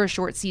only for a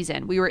short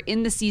season. We were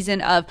in the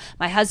season of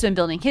my husband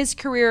building his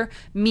career,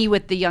 me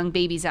with the young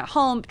babies at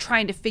home,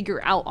 trying to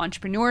figure out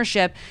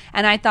entrepreneurship.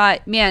 And I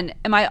thought, man,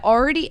 am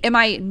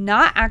I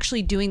not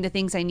actually doing the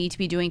things I need to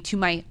be doing to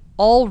my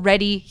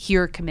already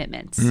here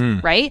commitments,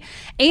 right?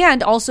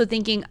 And also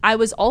thinking, I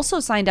was also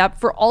signed up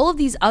for all of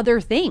these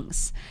other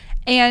things.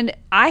 And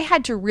I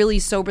had to really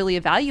soberly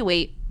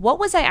evaluate, what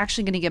was I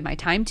actually going to give my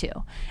time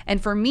to?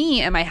 And for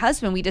me and my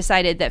husband, we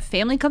decided that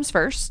family comes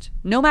first,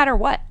 no matter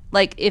what.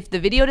 Like, if the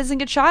video doesn't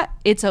get shot,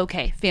 it's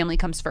okay. Family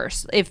comes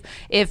first.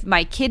 If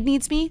my kid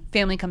needs me,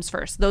 family comes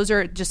first. Those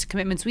are just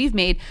commitments we've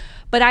made.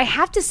 But I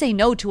have to say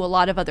no to a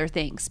lot of other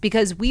things,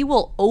 because we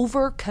will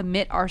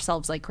overcommit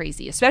ourselves like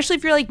crazy, especially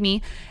if you're like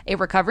me, a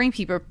recovering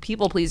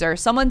people pleaser.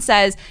 Someone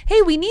says,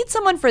 hey, we need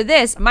someone for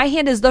this. My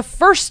hand is the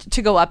first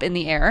to go up in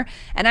the air.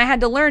 And I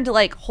had to learn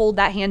to hold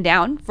that hand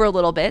down for a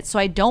little bit so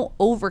I don't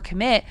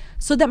overcommit,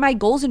 so that my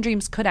goals and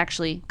dreams could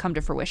actually come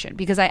to fruition,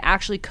 because I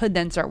actually could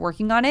then start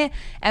working on it.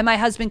 And my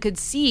husband could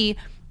see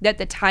that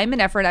the time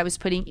and effort I was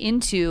putting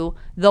into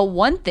the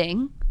one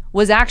thing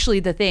was actually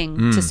the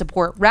thing to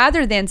support,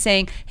 rather than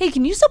saying, hey,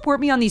 can you support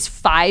me on these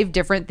 5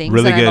 different things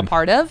Really that I'm good. a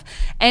part of?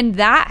 And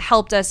that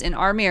helped us in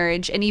our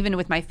marriage, and even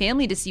with my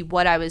family, to see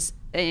what I was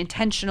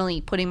intentionally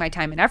putting my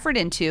time and effort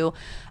into,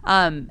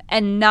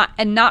 and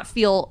not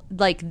feel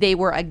like they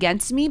were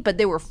against me, but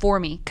they were for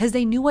me, because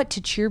they knew what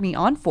to cheer me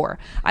on for.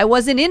 I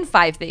wasn't in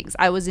 5 things,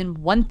 I was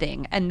in one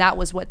thing, and that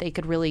was what they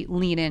could really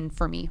lean in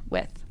for me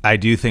with. I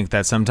do think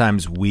that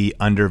sometimes we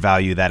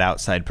undervalue that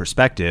outside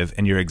perspective,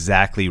 and you're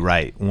exactly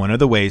right. One of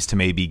the ways to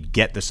maybe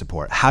get the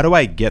support, how do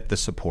I get the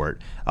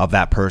support of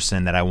that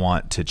person that I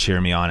want to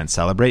cheer me on and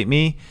celebrate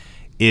me,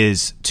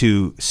 is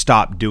to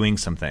stop doing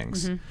some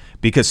things.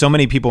 Because so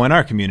many people in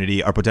our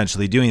community are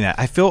potentially doing that.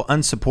 I feel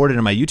unsupported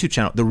in my YouTube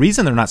channel. The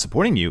reason they're not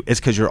supporting you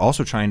is because you're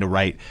also trying to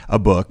write a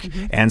book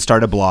and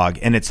start a blog.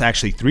 And it's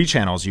actually 3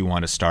 channels you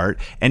want to start.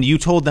 And you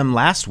told them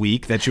last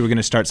week that you were going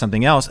to start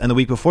something else. And the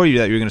week before you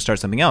that you were going to start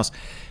something else.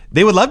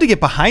 They would love to get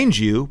behind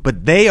you,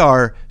 but they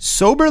are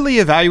soberly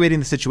evaluating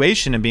the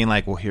situation and being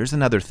like, well, here's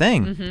another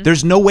thing.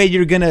 There's no way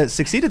you're going to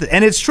succeed at it.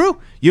 And it's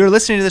true. You're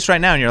listening to this right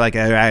now and you're like,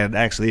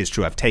 actually, it's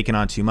true. I've taken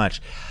on too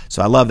much.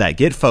 So I love that.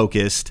 Get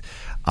focused.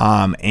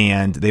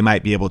 And they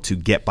might be able to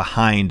get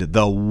behind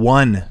the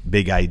one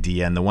big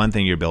idea and the one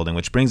thing you're building,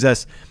 which brings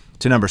us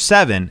to number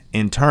 7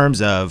 in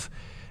terms of,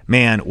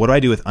 man, what do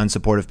I do with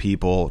unsupportive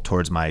people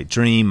towards my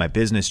dream, my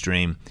business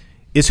dream,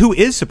 is who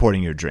is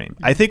supporting your dream.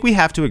 I think we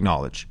have to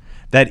acknowledge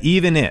that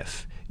even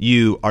if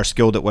you are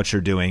skilled at what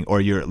you're doing, or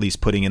you're at least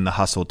putting in the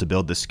hustle to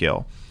build the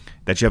skill,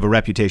 that you have a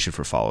reputation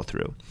for follow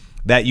through,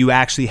 that you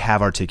actually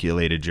have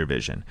articulated your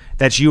vision,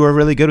 that you are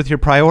really good with your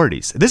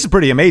priorities. This is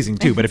pretty amazing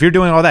too, but if you're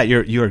doing all that,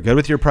 you are good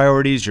with your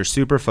priorities, you're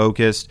super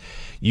focused,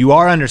 you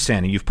are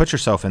understanding, you've put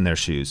yourself in their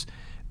shoes,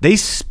 they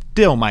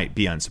still might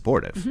be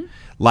unsupportive.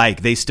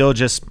 Like they still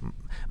just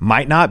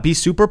might not be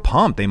super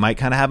pumped. They might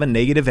kind of have a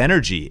negative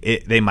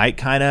energy. They might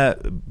kind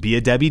of be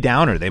a Debbie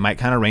Downer. They might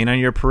kind of rain on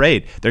your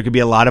parade. There could be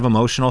a lot of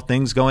emotional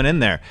things going in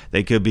there.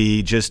 They could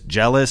be just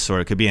jealous,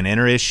 or it could be an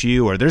inner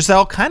issue, or there's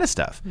all kind of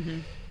stuff.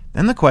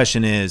 Then the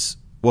question is,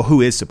 well,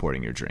 who is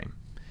supporting your dream?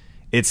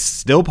 It's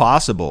still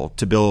possible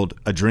to build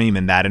a dream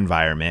in that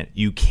environment.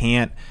 You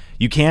can't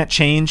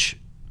change.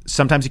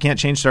 Sometimes you can't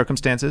change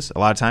circumstances a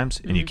lot of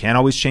times, and you can't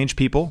always change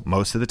people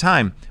most of the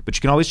time, but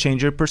you can always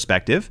change your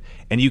perspective,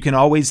 and you can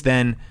always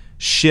then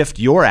shift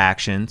your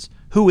actions.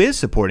 Who is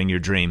supporting your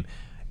dream?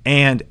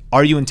 And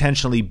are you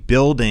intentionally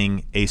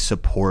building a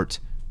support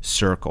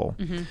circle?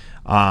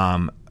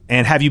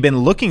 And have you been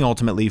looking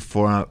ultimately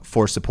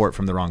for support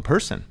from the wrong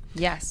person?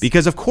 Yes.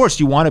 Because of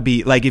course you want to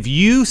be, like, if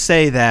you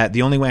say that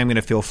the only way I'm going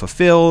to feel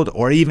fulfilled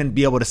or even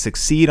be able to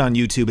succeed on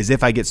YouTube is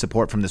if I get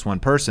support from this one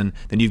person,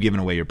 then you've given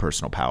away your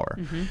personal power.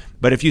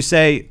 But if you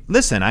say,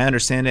 listen, I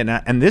understand it,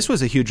 and this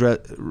was a huge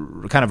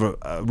kind of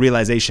a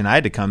realization I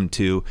had to come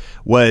to,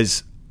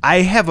 was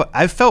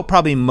I felt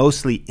probably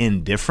mostly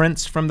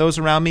indifference from those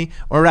around me,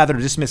 or rather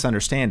just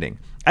misunderstanding.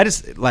 I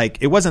just, like,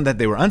 it wasn't that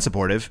they were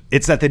unsupportive,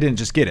 it's that they didn't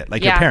just get it.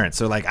 Like your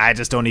parents are like, I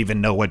just don't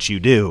even know what you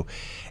do.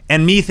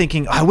 And me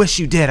thinking, I wish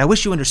you did. I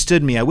wish you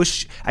understood me. I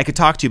wish I could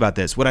talk to you about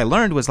this. What I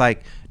learned was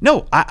like,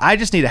 no, I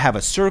just need to have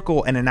a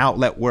circle and an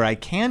outlet where I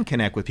can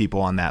connect with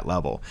people on that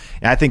level.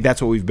 And I think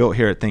that's what we've built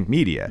here at Think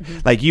Media.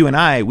 Like you and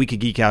I, we could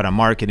geek out on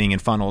marketing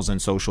and funnels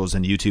and socials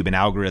and YouTube and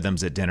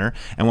algorithms at dinner.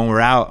 And when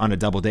we're out on a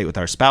double date with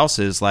our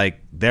spouses, like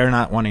they're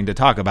not wanting to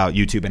talk about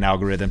YouTube and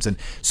algorithms. And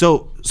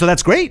so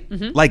that's great.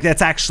 Like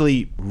that's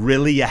actually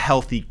really a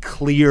healthy,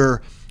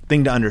 clear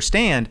thing to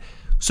understand.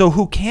 So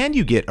who can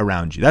you get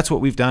around you? That's what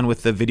we've done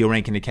with the Video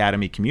Ranking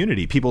Academy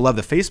community. People love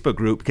the Facebook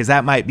group because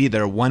that might be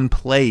their one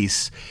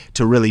place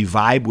to really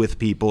vibe with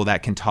people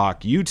that can talk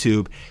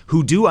YouTube,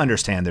 who do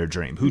understand their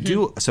dream, who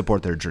do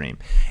support their dream.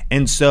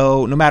 And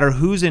so no matter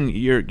who's in,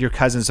 your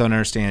cousins don't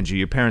understand you,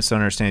 your parents don't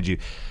understand you,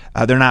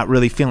 they're not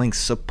really feeling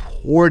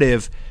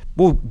supportive,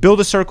 well, build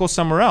a circle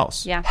somewhere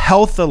else.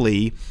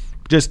 Healthily.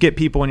 Just get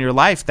people in your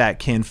life that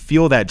can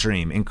feel that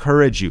dream,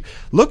 encourage you.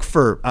 Look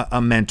for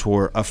a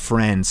mentor, a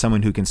friend,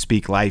 someone who can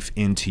speak life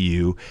into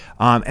you.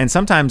 And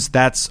sometimes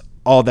that's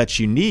all that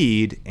you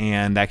need,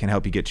 and that can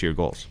help you get to your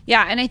goals.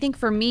 Yeah, and I think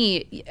for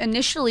me,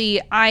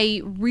 initially,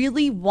 I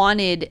really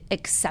wanted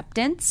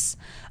acceptance.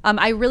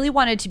 I really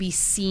wanted to be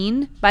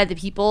seen by the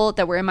people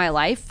that were in my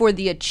life for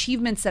the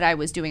achievements that I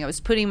was doing. I was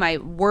putting my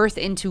worth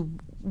into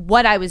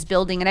what I was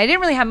building, and I didn't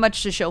really have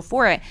much to show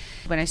for it.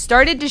 When I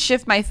started to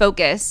shift my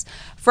focus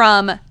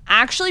from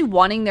actually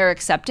wanting their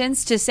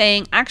acceptance to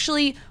saying,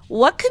 actually,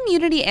 what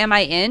community am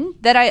I in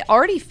that I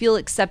already feel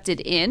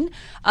accepted in?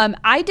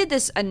 I did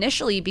this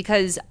initially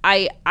because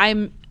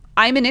I'm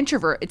an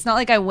introvert. It's not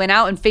like I went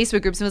out in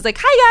Facebook groups and was like,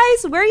 hi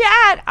guys, where are you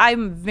at?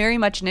 I'm very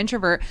much an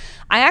introvert.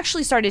 I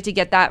actually started to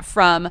get that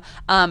from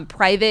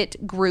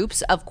private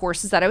groups of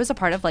courses that I was a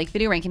part of, like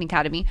Video Ranking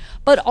Academy,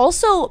 but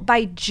also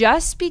by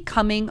just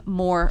becoming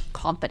more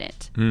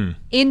confident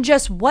in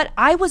just what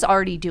I was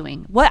already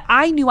doing, what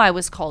I knew I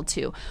was called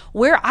to,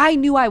 where I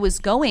knew I was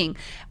going,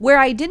 where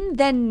I didn't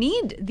then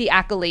need the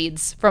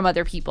accolades from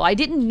other people. I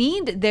didn't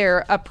need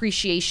their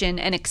appreciation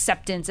and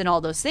acceptance and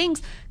all those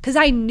things because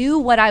I knew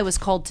what I was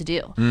called to to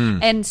do.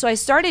 And so I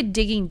started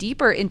digging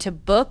deeper into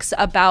books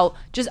about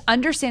just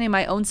understanding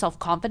my own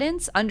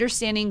self-confidence,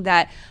 understanding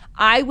that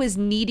I was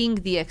needing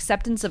the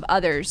acceptance of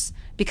others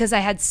because I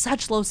had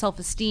such low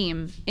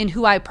self-esteem in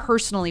who I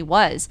personally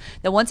was,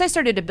 that once I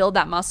started to build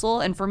that muscle,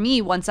 and for me,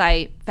 once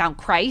I found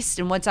Christ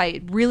and once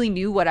I really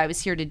knew what I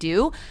was here to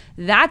do,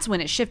 that's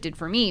when it shifted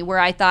for me, where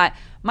I thought,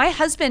 my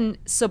husband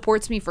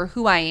supports me for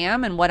who I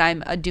am and what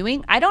I'm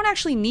doing. I don't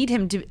actually need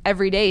him to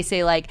every day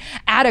say like,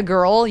 atta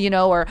girl,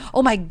 or,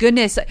 oh my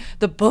goodness,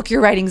 the book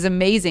you're writing is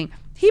amazing.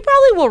 He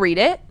probably will read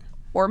it.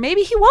 Or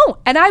maybe he won't,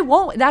 and I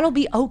won't. That'll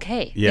be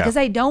okay, because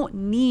I don't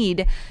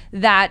need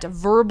that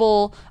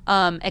verbal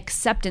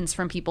acceptance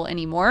from people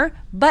anymore.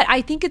 But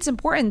I think it's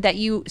important that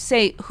you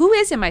say, who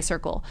is in my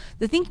circle?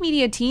 The Think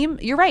Media team,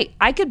 you're right.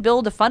 I could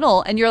build a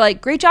funnel, and you're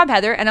like, great job,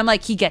 Heather. And I'm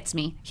like, he gets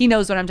me. He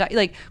knows what I'm talking.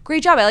 Like,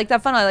 great job. I like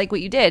that funnel. I like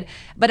what you did.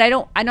 But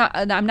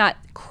I'm not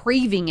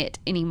craving it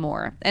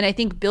anymore. And I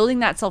think building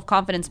that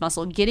self-confidence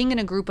muscle, getting in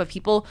a group of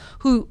people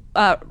who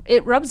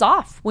it rubs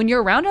off. When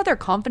you're around other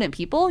confident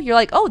people, you're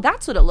like, oh,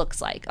 that's what it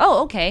looks like.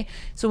 Oh, okay.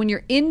 So when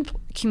you're in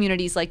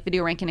communities like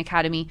Video Ranking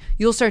Academy,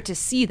 you'll start to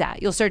see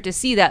that. You'll start to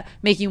see that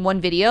making one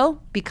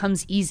video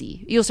becomes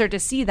easy. You'll start to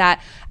see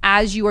that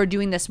as you are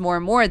doing this more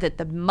and more, that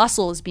the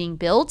muscle is being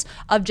built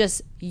of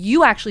just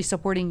you actually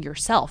supporting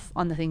yourself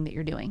on the thing that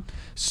you're doing.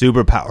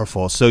 Super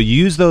powerful. So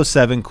use those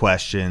 7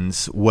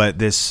 questions.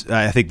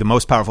 I think the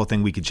most powerful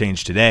thing we could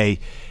change today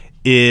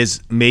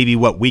is maybe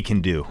what we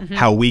can do,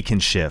 how we can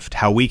shift,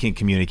 how we can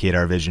communicate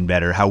our vision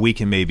better, how we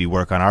can maybe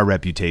work on our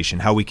reputation,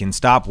 how we can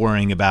stop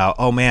worrying about,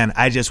 oh man,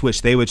 I just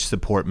wish they would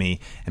support me,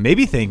 and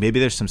maybe think maybe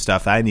there's some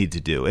stuff I need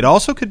to do. It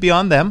also could be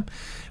on them,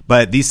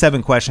 but these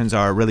 7 questions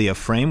are really a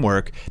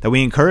framework that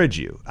we encourage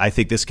you. I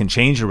think this can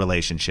change your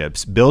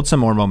relationships, build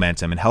some more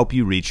momentum, and help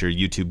you reach your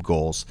YouTube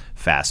goals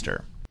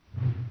faster.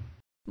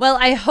 Well,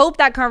 I hope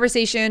that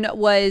conversation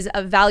was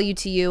of value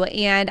to you,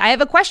 and I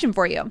have a question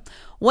for you.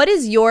 What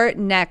is your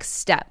next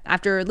step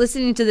after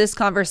listening to this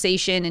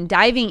conversation and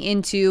diving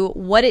into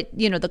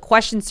the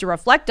questions to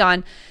reflect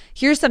on?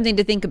 Here's something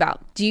to think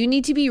about. Do you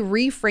need to be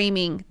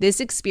reframing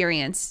this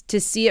experience to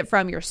see it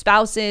from your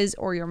spouse's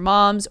or your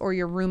mom's or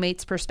your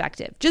roommate's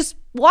perspective? Just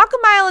walk a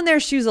mile in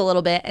their shoes a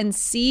little bit and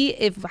see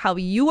if how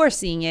you are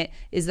seeing it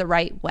is the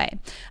right way.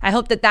 I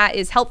hope that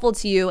is helpful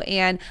to you.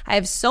 And I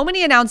have so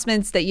many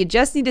announcements that you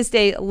just need to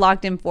stay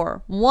locked in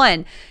for.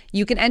 1,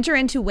 you can enter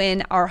in to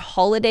win our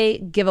holiday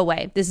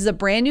giveaway. This is a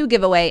brand new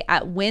giveaway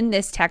at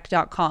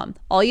winthisTech.com.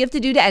 All you have to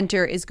do to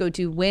enter is go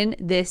to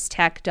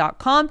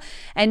winthisTech.com,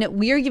 and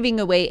we are giving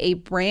away a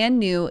brand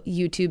new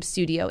YouTube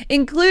studio,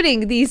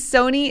 including the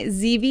Sony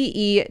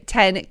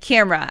ZV-E10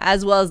 camera,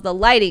 as well as the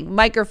lighting,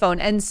 microphone,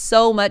 and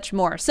so much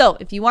more. So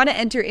if you want to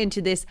enter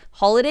into this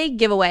holiday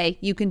giveaway,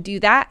 you can do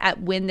that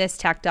at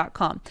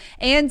winthisTech.com.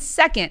 And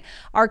second,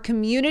 our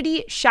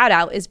community shout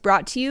out is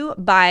brought to you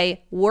by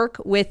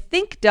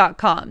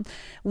workwiththink.com.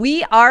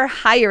 We are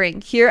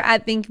hiring here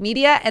at Think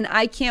Media, and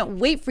I can't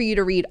wait for you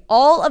to read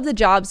all of the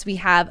jobs we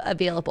have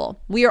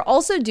available. We are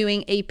also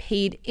doing a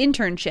paid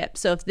internship.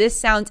 So if this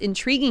sounds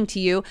intriguing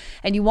to you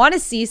and you want to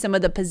see some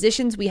of the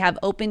positions we have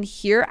open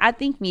here at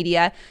Think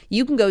Media,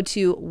 you can go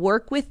to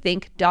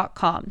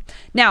workwiththink.com.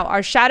 Now,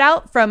 our shout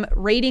out from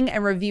rating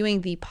and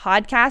reviewing the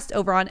podcast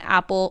over on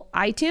Apple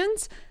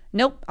iTunes.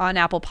 Nope, on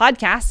Apple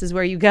Podcasts is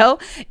where you go,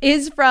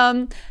 is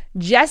from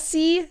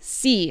Jesse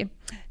C.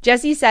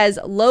 Jesse says,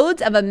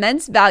 loads of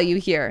immense value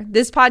here.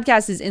 This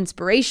podcast is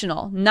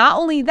inspirational. Not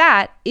only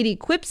that, it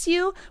equips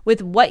you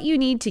with what you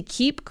need to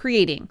keep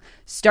creating.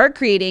 Start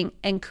creating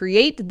and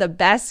create the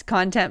best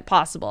content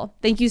possible.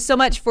 Thank you so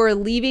much for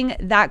leaving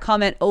that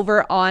comment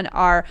over on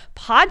our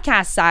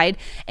podcast side.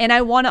 And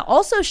I want to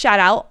also shout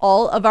out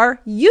all of our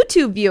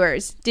YouTube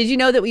viewers. Did you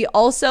know that we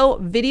also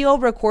video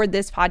record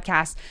this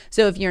podcast?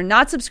 So if you're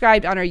not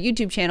subscribed on our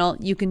YouTube channel,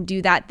 you can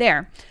do that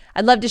there.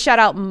 I'd love to shout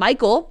out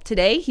Michael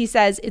today. He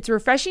says, it's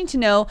refreshing to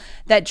know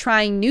that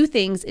trying new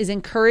things is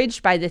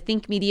encouraged by the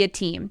Think Media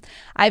team.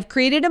 I've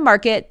created a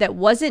market that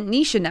wasn't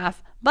niche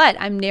enough, but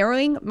I'm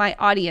narrowing my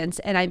audience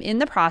and I'm in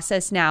the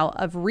process now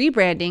of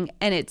rebranding,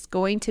 and it's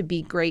going to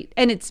be great.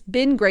 And it's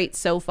been great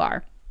so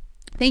far.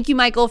 Thank you,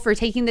 Michael, for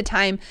taking the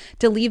time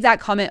to leave that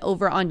comment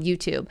over on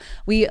YouTube.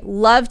 We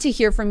love to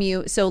hear from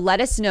you, so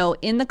let us know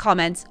in the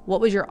comments what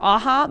was your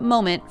aha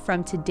moment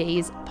from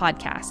today's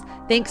podcast.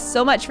 Thanks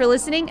so much for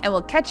listening, and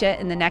we'll catch you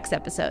in the next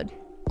episode.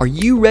 Are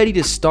you ready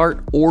to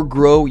start or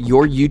grow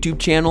your YouTube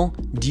channel?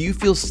 Do you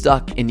feel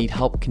stuck and need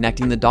help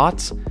connecting the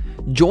dots?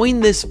 Join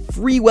this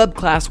free web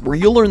class where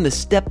you'll learn the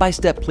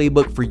step-by-step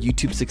playbook for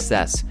YouTube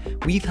success.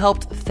 We've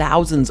helped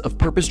thousands of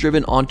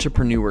purpose-driven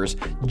entrepreneurs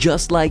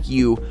just like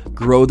you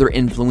grow their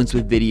influence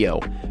with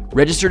video.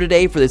 Register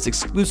today for this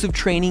exclusive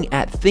training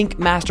at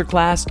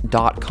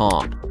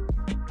thinkmasterclass.com.